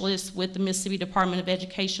specialist with the Mississippi Department of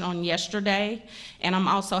Education on yesterday, and I'm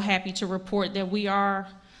also happy to report that we are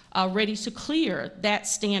ready to clear that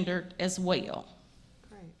standard as well.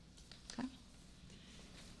 Great. Okay.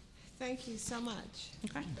 Thank you so much.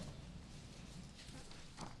 Okay.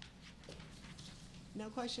 No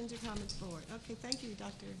questions or comments, board. Okay, thank you,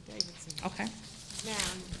 Dr. Davidson. Okay. Now,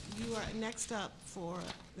 you are next up for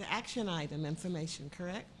the action item information,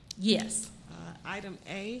 correct? Yes. Item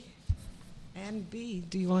A and B,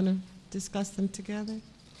 do you want to discuss them together?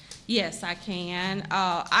 Yes, I can.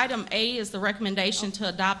 Item A is the recommendation to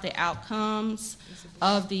adopt the outcomes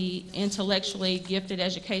of the intellectually gifted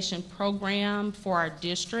education program for our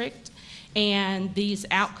district. And these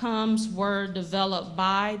outcomes were developed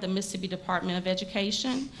by the Mississippi Department of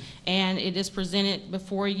Education, and it is presented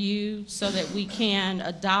before you so that we can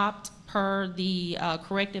adopt per the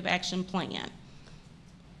corrective action plan.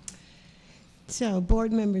 So,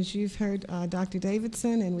 board members, you've heard Dr.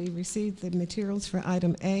 Davidson, and we received the materials for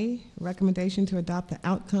item A, recommendation to adopt the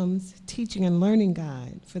Outcomes Teaching and Learning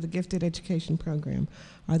Guide for the Gifted Education Program.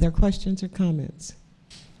 Are there questions or comments?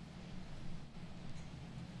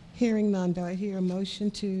 Hearing none, do I hear a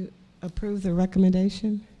motion to approve the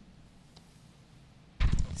recommendation?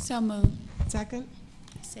 So moved. Second?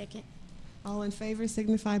 Second. All in favor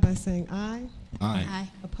signify by saying aye. Aye. Aye.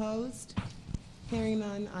 Opposed? Hearing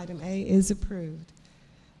none, item A is approved.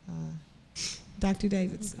 Dr.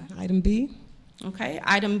 Davidson, item B. Okay,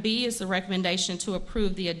 item B is the recommendation to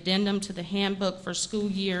approve the addendum to the handbook for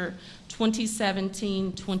school year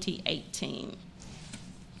 2017-2018.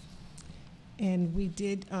 And we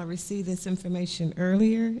did receive this information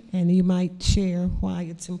earlier, and you might share why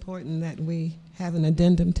it's important that we have an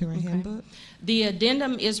addendum to our handbook. The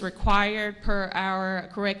addendum is required per our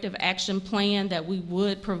corrective action plan that we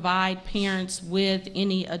would provide parents with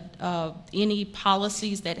any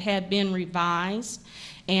policies that have been revised.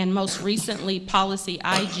 And most recently, policy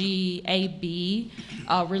IGAB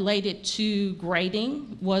related to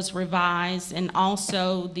grading was revised, and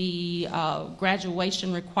also the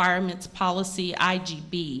graduation requirements policy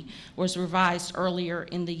IGB was revised earlier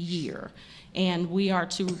in the year. And we are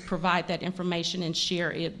to provide that information and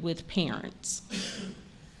share it with parents.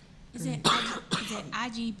 Is it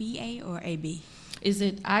IGBA or AB? Is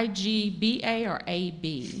it IGBA or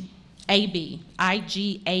AB? AB,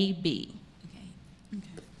 IGAB.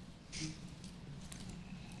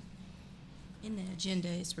 In the agenda,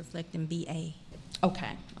 it's reflecting BA.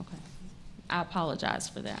 Okay, okay. I apologize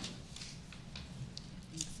for that.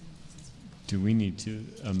 Do we need to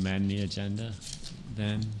amend the agenda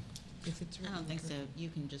then? I don't think so. You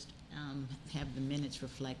can just have the minutes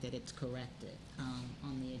reflect that it's corrected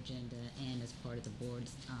on the agenda and as part of the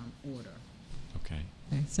board's order. Okay.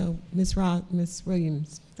 Okay, so Ms.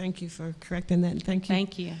 Williams, thank you for correcting that, and thank you.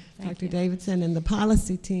 Thank you. Thank Dr. you. Davidson, and the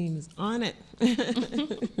policy team is on it.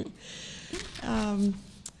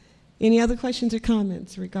 Any other questions or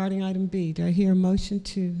comments regarding item B? Do I hear a motion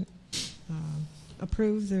to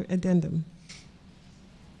approve the addendum?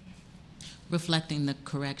 Reflecting the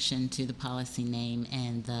correction to the policy name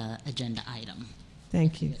and the agenda item.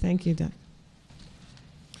 Thank you. Thank you, Doc.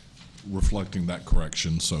 Reflecting that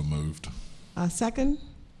correction, so moved. Second?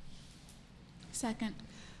 Second.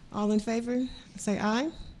 All in favor, say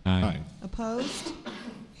aye. Aye. Opposed?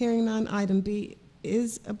 Hearing none, item B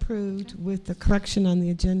is approved with the correction on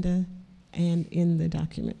the agenda and in the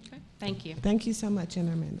document. Okay. Thank you. Thank you so much, in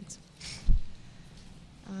our minutes.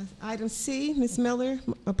 Item C, Ms. Miller,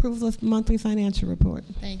 approval of monthly financial report.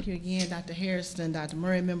 Thank you again, Dr. Harrison, Dr.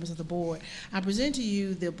 Murray, members of the board. I present to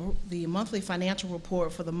you the monthly financial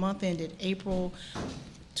report for the month ended April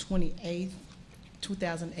 28th,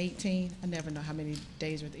 2018. I never know how many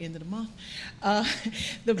days are at the end of the month.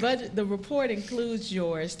 The report includes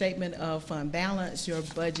your statement of fund balance, your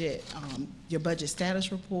budget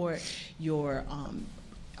status report, your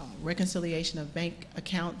reconciliation of bank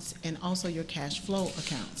accounts, and also your cash flow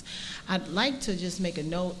accounts. I'd like to just make a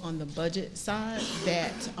note on the budget side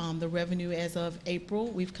that the revenue as of April,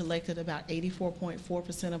 we've collected about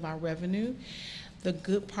 84.4% of our revenue. The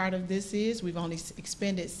good part of this is we've only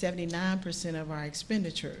expended 79% of our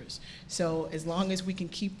expenditures. So as long as we can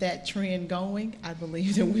keep that trend going, I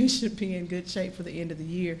believe that we should be in good shape for the end of the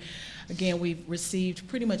year. Again, we've received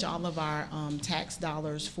pretty much all of our tax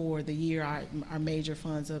dollars for the year, our major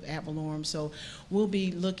funds of ad valorem. So we'll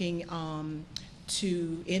be looking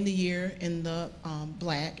to end the year in the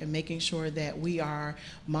black and making sure that we are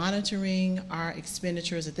monitoring our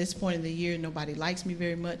expenditures. At this point in the year, nobody likes me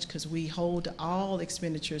very much because we hold all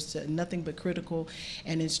expenditures to nothing but critical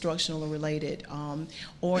and instructional related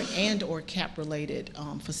or cap related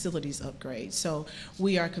facilities upgrades. So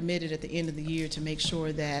we are committed at the end of the year to make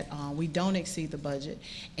sure that we don't exceed the budget,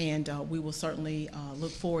 and we will certainly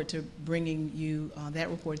look forward to bringing you that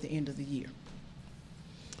report at the end of the year.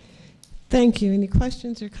 Thank you. Any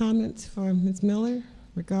questions or comments for Ms. Miller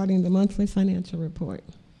regarding the monthly financial report?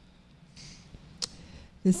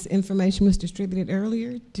 This information was distributed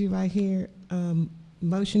earlier. Do I hear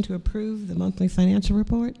motion to approve the monthly financial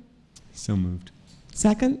report? So moved.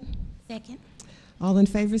 Second? Second. All in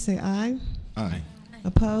favor say aye. Aye.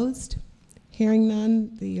 Opposed? Hearing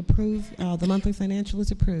none, the monthly financial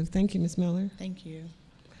is approved. Thank you, Ms. Miller. Thank you.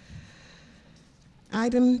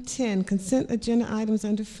 Item 10, consent agenda items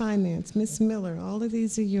under finance. Ms. Miller, all of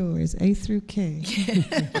these are yours, A through K.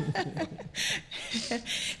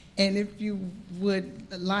 And if you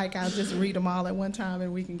would like, I'll just read them all at one time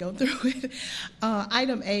and we can go through it.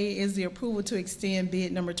 Item A is the approval to extend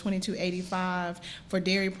bid number 2285 for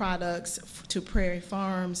dairy products to Prairie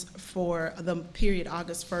Farms for the period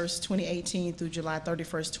August 1st, 2018 through July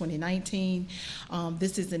 31st, 2019.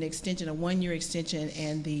 This is an extension, a one-year extension,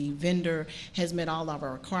 and the vendor has met all of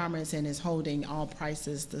our requirements and is holding all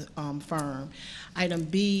prices firm. Item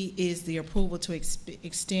B is the approval to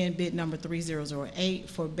extend bid number 3008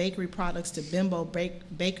 for bakery products to Bimbo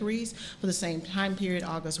Bakeries for the same time period,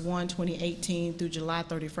 August 1, 2018 through July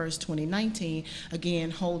 31st, 2019, again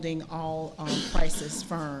holding all prices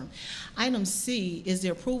firm. Item C is the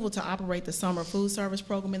approval to operate the summer food service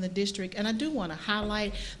program in the district, and I do want to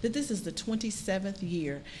highlight that this is the 27th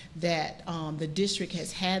year that the district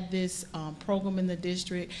has had this program in the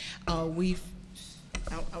district.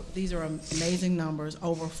 These are amazing numbers,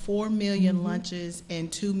 over 4 million lunches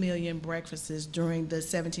and 2 million breakfasts during the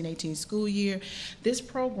 17-18 school year. This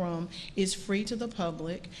program is free to the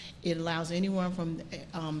public. It allows anyone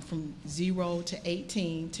from 0 to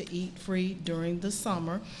 18 to eat free during the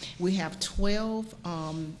summer. We have 12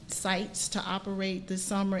 sites to operate this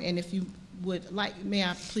summer, and if you would like, may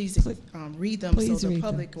I please read them so the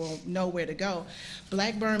public will know where to go.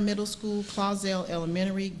 Blackburn Middle School, Clausell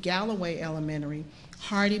Elementary, Galloway Elementary,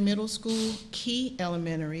 Hardy Middle School, Key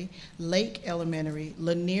Elementary, Lake Elementary,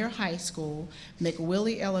 Lanier High School,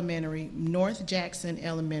 McWillie Elementary, North Jackson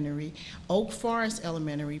Elementary, Oak Forest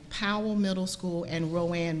Elementary, Powell Middle School, and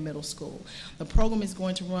Rowan Middle School. The program is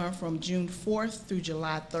going to run from June 4th through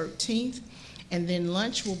July 13th. And then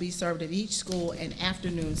lunch will be served at each school, and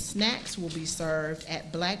afternoon snacks will be served at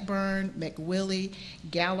Blackburn, McWillie,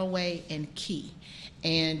 Galloway, and Key.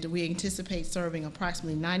 And we anticipate serving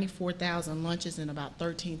approximately 94,000 lunches and about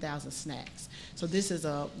 13,000 snacks. So this is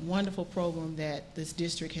a wonderful program that this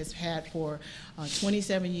district has had for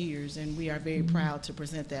 27 years, and we are very proud to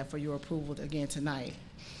present that for your approval again tonight.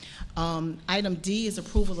 Item D is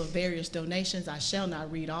approval of various donations. I shall not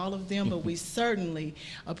read all of them, but we certainly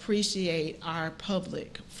appreciate our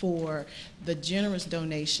public for the generous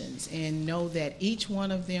donations and know that each one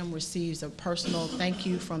of them receives a personal thank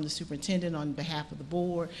you from the superintendent on behalf of the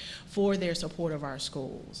board for their support of our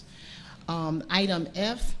schools. Item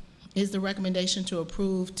F is the recommendation to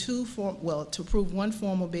approve one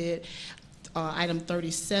formal bid, item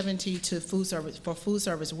 3070 to food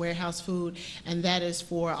service warehouse food, and that is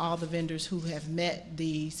for all the vendors who have met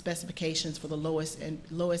the specifications for the lowest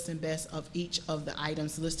and best of each of the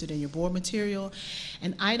items listed in your board material.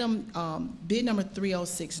 And item bid number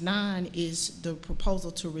 3069 is the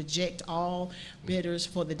proposal to reject all bidders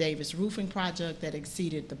for the Davis roofing project that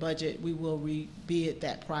exceeded the budget. We will rebid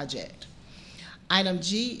that project. Item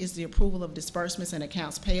G is the approval of disbursements and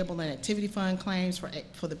accounts payable and activity fund claims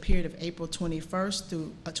for the period of April 21st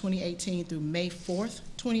through 2018 through May 4th,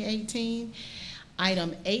 2018.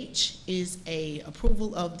 Item H is a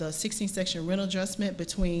approval of the 16th section rental adjustment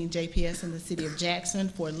between JPS and the City of Jackson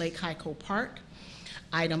for Lake Hyco Park.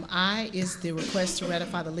 Item I is the request to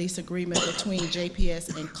ratify the lease agreement between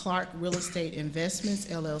JPS and Clark Real Estate Investments,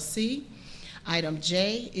 LLC. Item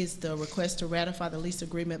J is the request to ratify the lease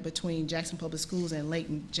agreement between Jackson Public Schools and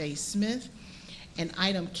Leighton J. Smith. And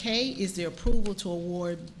item K is the approval to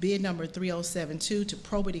award bid number 3072 to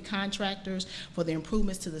Probity Contractors for the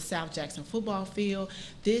improvements to the South Jackson football field.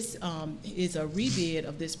 This is a rebid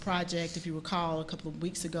of this project, if you recall, a couple of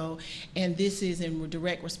weeks ago, and this is in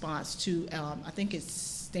direct response to, I think it's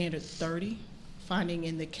standard 30. Finding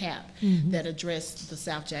in the cap that addressed the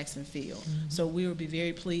South Jackson field. So we will be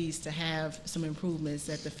very pleased to have some improvements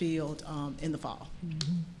at the field in the fall.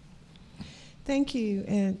 Thank you,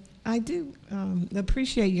 and I do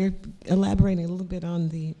appreciate your elaborating a little bit on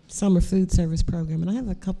the summer food service program, and I have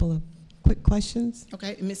a couple of quick questions.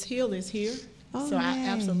 Okay, Ms. Hill is here, so I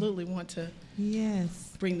absolutely want to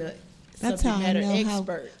bring the That's subject how matter I know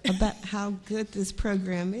expert. about how good this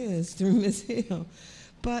program is through Ms. Hill.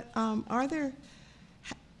 But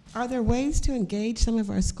are there ways to engage some of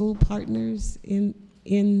our school partners in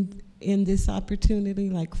this opportunity,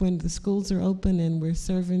 like when the schools are open and we're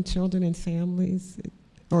serving children and families,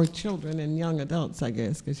 or children and young adults, I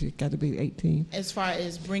guess, because you've got to be 18? As far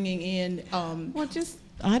as bringing in,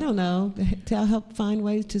 I don't know, to help find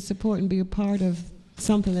ways to support and be a part of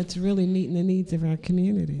something that's really meeting the needs of our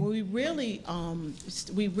community. Well, we really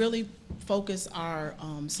focus our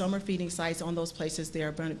summer feeding sites on those places. They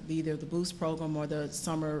are going to be either the Boost program or the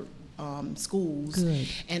summer schools. Good.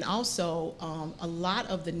 And also a lot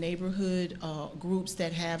of the neighborhood groups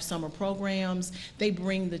that have summer programs, they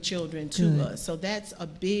bring the children to Good. us. So that's a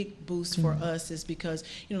big boost for us, is because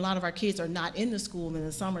a lot of our kids are not in the school in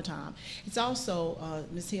the summertime. It's also,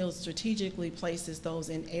 Ms. Hill strategically places those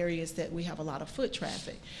in areas that we have a lot of foot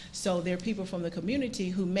traffic. So there are people from the community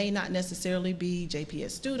who may not necessarily be JPS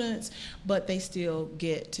students, but they still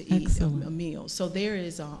get to eat a meal. So there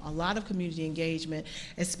is a lot of community engagement,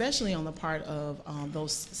 especially on the part of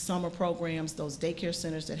those summer programs, those daycare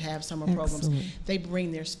centers that have summer programs. They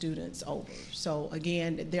bring their students over. So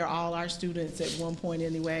again, they're all our students at one point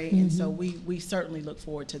anyway, and so we certainly look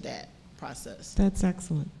forward to that process. That's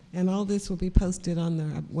excellent. And all this will be posted on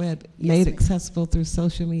the web, made accessible through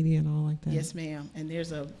social media and all like that. Yes, ma'am. And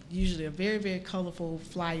there's usually a very, very colorful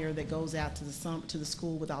flyer that goes out to the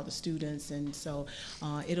school with all the students, and so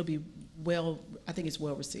it'll be I think it's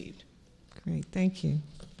well received. Great, thank you.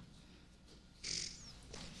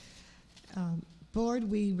 Board,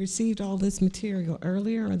 we received all this material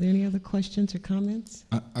earlier. Are there any other questions or comments?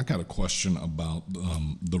 I got a question about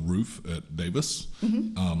the roof at Davis.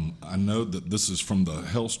 I know that this is from the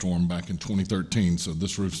hailstorm back in 2013, so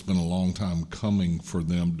this roof's been a long time coming for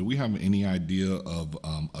them. Do we have any idea of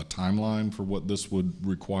a timeline for what this would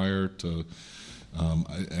require to,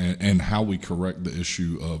 and how we correct the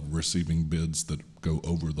issue of receiving bids that go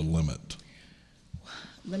over the limit?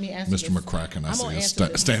 Let me answer Mr. McCracken, I see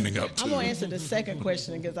is standing up too. I'm going to answer the second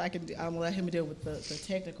question because I'm going to let him deal with the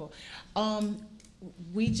technical.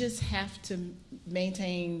 We just have to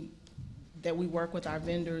maintain that we work with our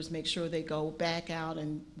vendors, make sure they go back out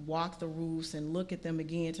and walk the roofs and look at them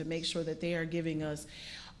again to make sure that they are giving us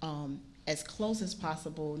as close as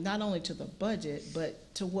possible, not only to the budget,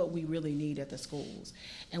 but to what we really need at the schools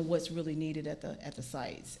and what's really needed at the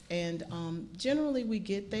sites. And generally we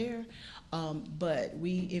get there, but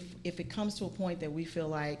if it comes to a point that we feel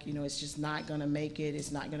like, it's just not gonna make it,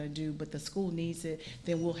 it's not gonna do, but the school needs it,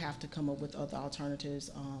 then we'll have to come up with other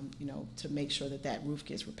alternatives, to make sure that roof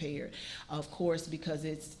gets repaired. Of course, because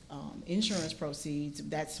it's insurance proceeds,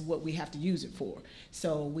 that's what we have to use it for.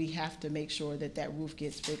 So we have to make sure that roof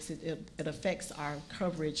gets fixed. It affects our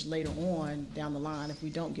coverage later on down the line if we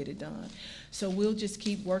don't get it done. So we'll just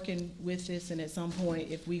keep working with this, and at some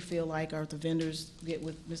point, if we feel like, or if the vendors get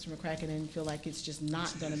with Mr. McCracken and feel like it's just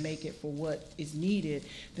not gonna make it for what is needed,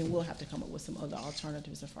 then we'll have to come up with some other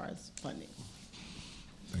alternatives as far as funding.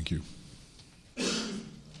 Thank you.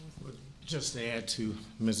 Just to add to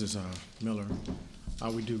Mrs. Miller,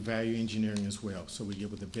 we do value engineering as well. So we get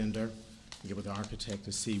with the vendor, we get with the architect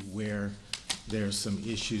to see where there's some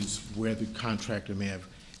issues, where the contractor may have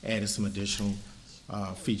added some additional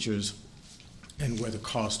features, and where the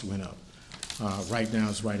cost went up. Right now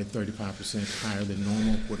it's right at 35% higher than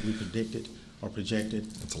normal, what we predicted or projected.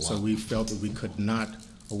 That's a lot. So we felt that we could not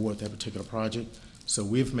award that particular project. So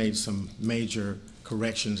we've made some major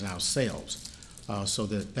corrections ourselves so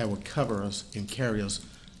that would cover us and carry us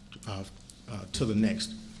to the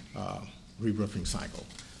next re-roofing cycle.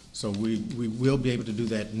 So we will be able to do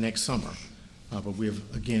that next summer, but we've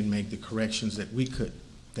again made the corrections that we could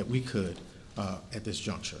at this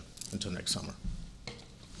juncture until next summer.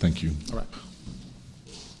 Thank you. All right.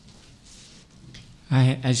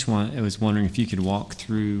 I was wondering if you could walk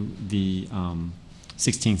through the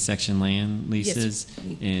 16 section land leases,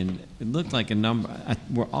 and it looked like a number.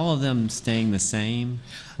 Were all of them staying the same,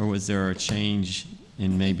 or was there a change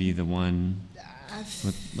in maybe the one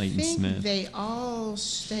with Leighton Smith? I think they all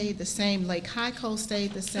stayed the same. Lake Highco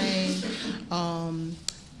stayed the same.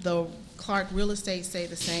 The Clark Real Estate stayed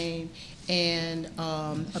the same. And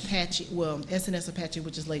Apache, SNS Apache,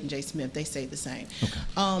 which is Leighton J. Smith, they stayed the same.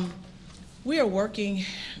 Okay. We are working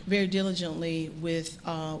very diligently with,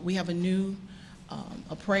 we have a new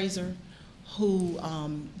appraiser who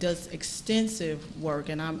does extensive work,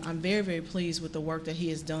 and I'm very, very pleased with the work that he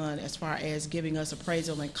has done as far as giving us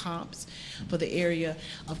appraisal and comps for the area.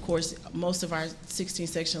 Of course, most of our 16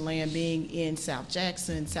 section land being in South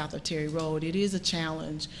Jackson, south of Terry Road, it is a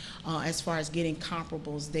challenge as far as getting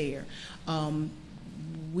comparables there.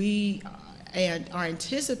 We are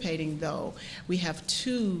anticipating, though, we have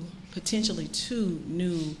two potentially 2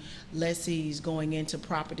 new lessees going into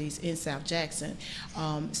properties in South Jackson.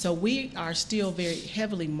 So we are still very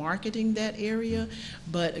heavily marketing that area,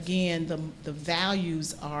 but again, the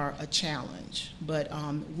values are a challenge. But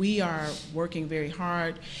we are working very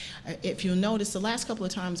hard. If you'll notice, the last couple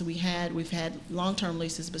of times we've had long-term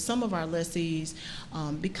leases, but some of our lessees,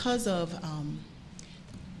 because of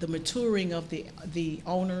the maturing of the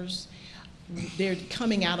owners, they're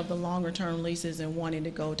coming out of the longer term leases and wanting to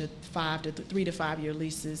go to 3 to 5 year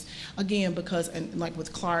leases. Again, because, and like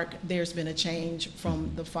with Clark, there's been a change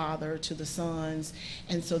from the father to the sons,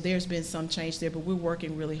 and so there's been some change there, but we're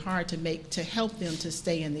working really hard to help them to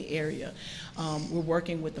stay in the area. We're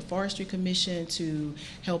working with the Forestry Commission to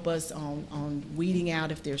help us on weeding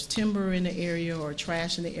out if there's timber in the area or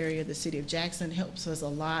trash in the area. The City of Jackson helps us a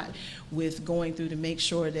lot with going through to make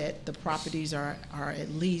sure that the properties are at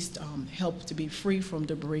least help to be free from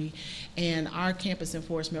debris. And our campus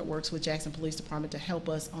enforcement works with Jackson Police Department to help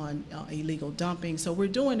us on illegal dumping. So we're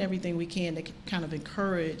doing everything we can to kind of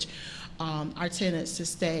encourage our tenants to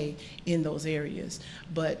stay in those areas.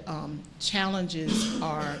 But challenges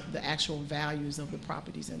are the actual values of the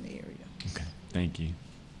properties in the area. Okay, thank you.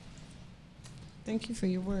 Thank you for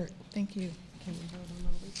your work. Thank you. Can we vote on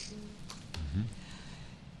all these?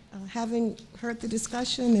 Having heard the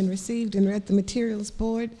discussion and received and read the materials,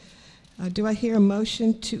 Board, do I hear a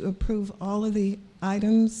motion to approve all of the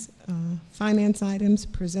items, finance items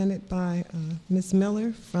presented by Ms.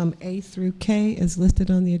 Miller from A through K as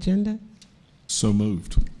listed on the agenda? So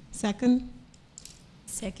moved. Second?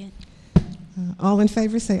 Second. All in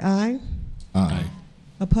favor say aye. Aye.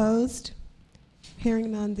 Opposed?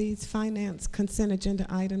 Hearing none, these finance consent agenda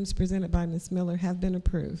items presented by Ms. Miller have been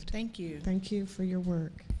approved. Thank you. Thank you for your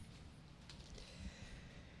work.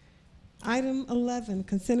 Item 11,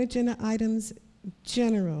 consent agenda items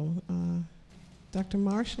general. Dr.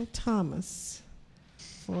 Marshall Thomas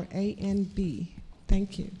for A and B.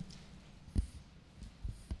 Thank you.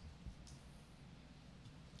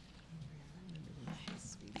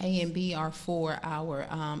 A and B are for our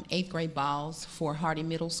 8th grade balls for Hardy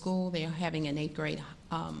Middle School. They are having an 8th grade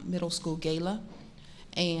middle school gala,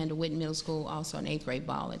 and Witten Middle School also an 8th grade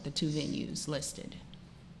ball at the 2 venues listed.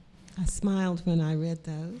 I smiled when I read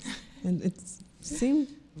those, and it seemed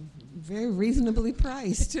very reasonably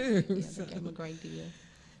priced, too. Yeah, they give them a great deal.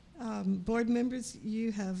 Board members,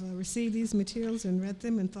 you have received these materials and read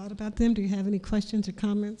them and thought about them. Do you have any questions or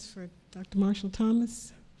comments for Dr. Marshall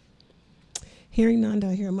Thomas? Hearing none, do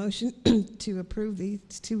I hear a motion to approve these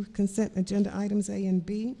 2 consent agenda items, A and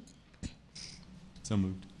B? So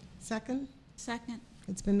moved. Second? Second.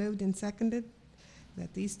 It's been moved and seconded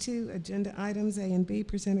that these 2 agenda items, A and B,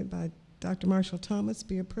 presented by Dr. Marshall Thomas,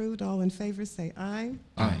 be approved. All in favor say aye.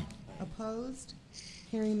 Aye. Opposed?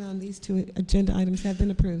 Hearing none, these 2 agenda items have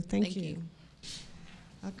been approved. Thank you.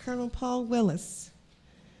 Colonel Paul Willis,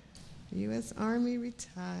 U.S. Army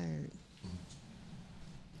retired.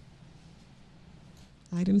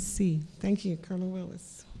 Item C. Thank you, Colonel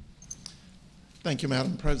Willis. Thank you,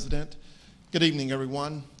 Madam President. Good evening,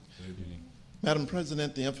 everyone. Good evening. Madam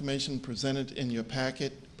President, the information presented in your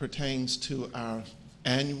packet pertains to our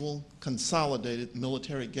annual consolidated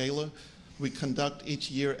military gala we conduct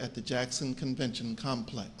each year at the Jackson Convention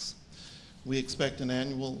Complex. We expect an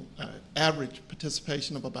annual average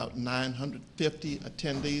participation of about 950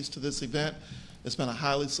 attendees to this event. It's been a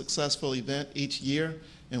highly successful event each year,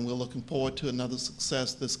 and we're looking forward to another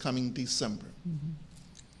success this coming December. Mm-hmm.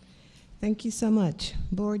 Thank you so much.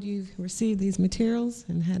 Board, you've received these materials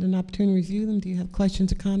and had an opportunity to review them. Do you have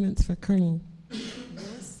questions or comments for Colonel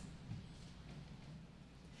Willis?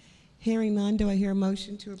 Hearing none, do I hear a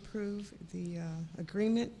motion to approve the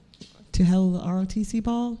agreement to hold the ROTC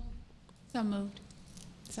ball? So moved.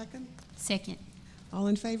 Second? Second. All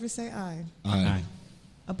in favor say aye. Aye.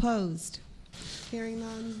 Opposed? Hearing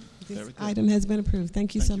none, this item has been approved.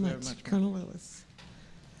 Thank you so much, Colonel Willis.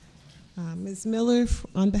 Ms. Miller,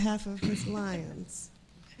 on behalf of Ms. Lyons.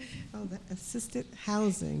 Oh, the assisted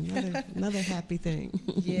housing, another happy thing.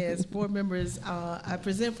 Yes, board members, I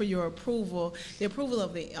present for your approval the approval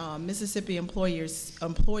of the Mississippi Employer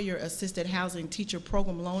Assisted Housing Teacher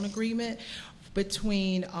Program Loan Agreement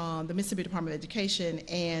between the Mississippi Department of Education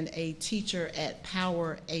and a teacher at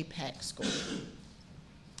Power APAC School.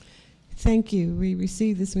 Thank you. We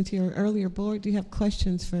received this material earlier. Board, do you have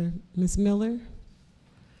questions for Ms. Miller?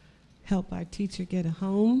 Help our teacher get a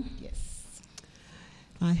home? Yes.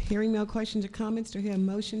 Hearing no questions or comments, do I hear a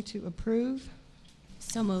motion to approve?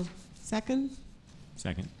 So moved. Second?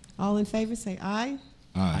 Second. All in favor say aye.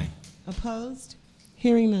 Aye. Opposed?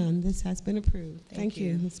 Hearing none, this has been approved. Thank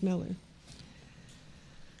you. Ms. Miller.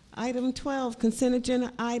 Item 12, consent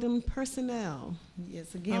agenda item personnel.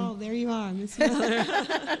 Yes, again. Oh, there you are, Ms. Miller.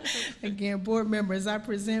 Again, board members, I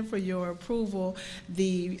present for your approval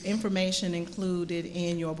the information included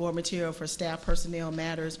in your board material for staff personnel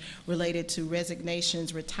matters related to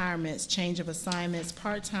resignations, retirements, change of assignments,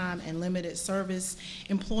 part-time and limited service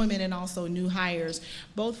employment, and also new hires,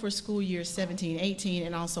 both for school year 17-18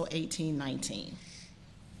 and also 18-19.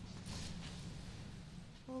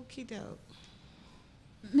 Okie doke.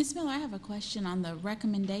 Ms. Miller, I have a question on the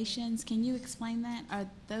recommendations. Can you explain that?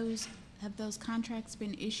 Have those contracts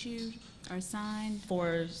been issued or signed?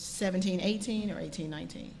 For 17-18 or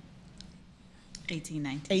 18-19?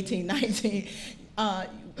 18-19. 18-19.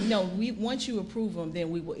 No, once you approve them,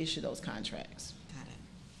 then we will issue those contracts. Got it.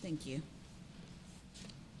 Thank you.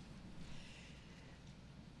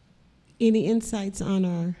 Any insights on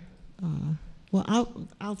our, well,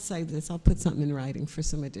 I'll say this, I'll put something in writing for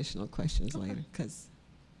some additional questions later, because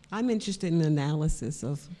I'm interested in analysis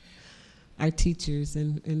of our teachers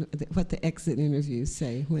and what the exit interviews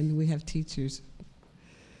say when we have teachers.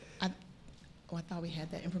 I thought we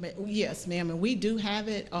had that information. Yes, ma'am, and we do have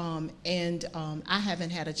it, and I haven't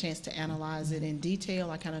had a chance to analyze it in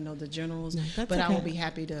detail. I kind of know the generals, No, but okay. I will be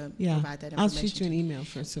happy to provide that information. I'll shoot you an email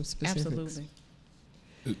for some specifics. Absolutely.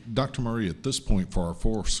 Dr. Murray, at this point, for our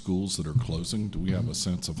 4 schools that are closing, do we have a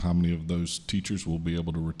sense of how many of those teachers we'll be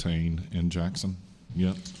able to retain in Jackson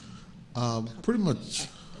yet? Pretty much.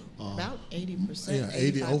 About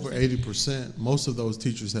 80%. Yeah, over 80%. Most of those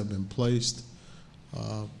teachers have been placed.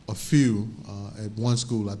 A few, at one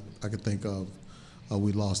school I could think of,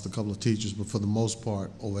 we lost a couple of teachers, but for the most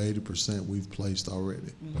part, over 80% we've placed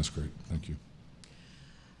already. That's great. Thank you.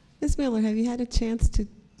 Ms. Miller, have you had a chance to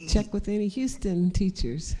check with any Houston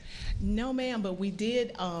teachers? No, ma'am, but we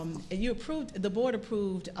did, the board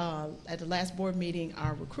approved at the last board meeting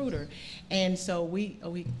our recruiter, and so we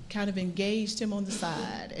kind of engaged him on the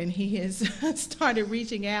side, and he has started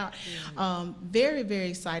reaching out. Very, very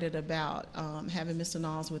excited about having Mr.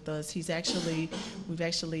 Knowles with us. We've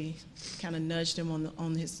actually kind of nudged him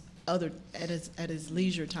on his at his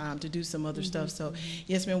leisure time to do some other stuff. So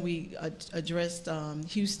yes, ma'am, we addressed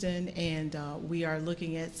Houston, and we are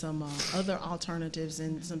looking at some other alternatives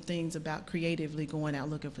and some things about creatively going out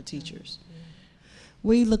looking for teachers.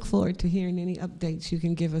 We look forward to hearing any updates you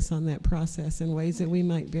can give us on that process and ways that we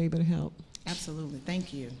might be able to help. Absolutely.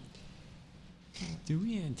 Thank you. Do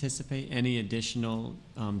we anticipate any additional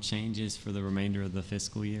changes for the remainder of the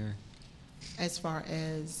fiscal year? As far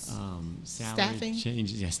as staffing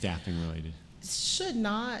changes, yeah, staffing related. Should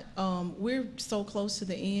not. We're so close to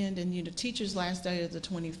the end, and teachers' last day is the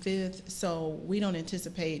 25th, so we don't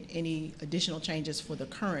anticipate any additional changes for the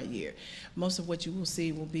current year. Most of what you will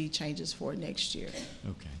see will be changes for next year.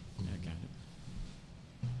 Okay, I got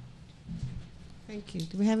it. Thank you.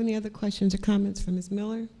 Do we have any other questions or comments from Ms.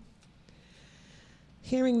 Miller?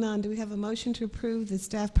 Hearing none, do we have a motion to approve the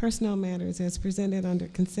staff personnel matters as presented under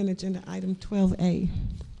consent agenda item 12A?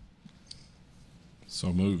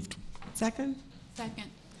 So moved. Second? Second.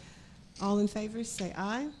 All in favor, say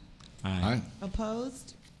aye. Aye.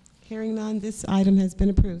 Opposed? Hearing none, this item has been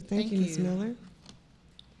approved. Thank you, Ms. you. Miller.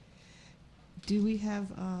 Do we have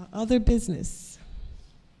other business?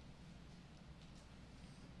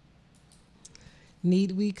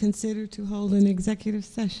 Need we consider to hold an executive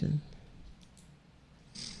session?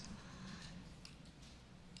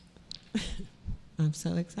 I'm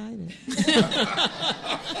so excited.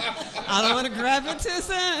 I don't want to grab it too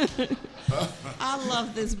soon. I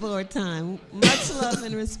love this board time. Much love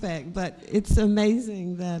and respect, but it's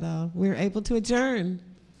amazing that we're able to adjourn.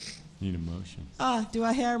 Need a motion. Do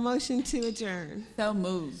I hear a motion to adjourn? So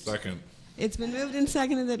moved. Second. It's been moved and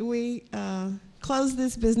seconded that we close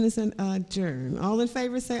this business and adjourn. All in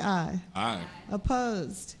favor say aye. Aye.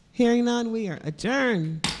 Opposed? Hearing none, we are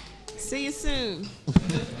adjourned. See you soon.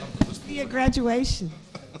 See you at graduation.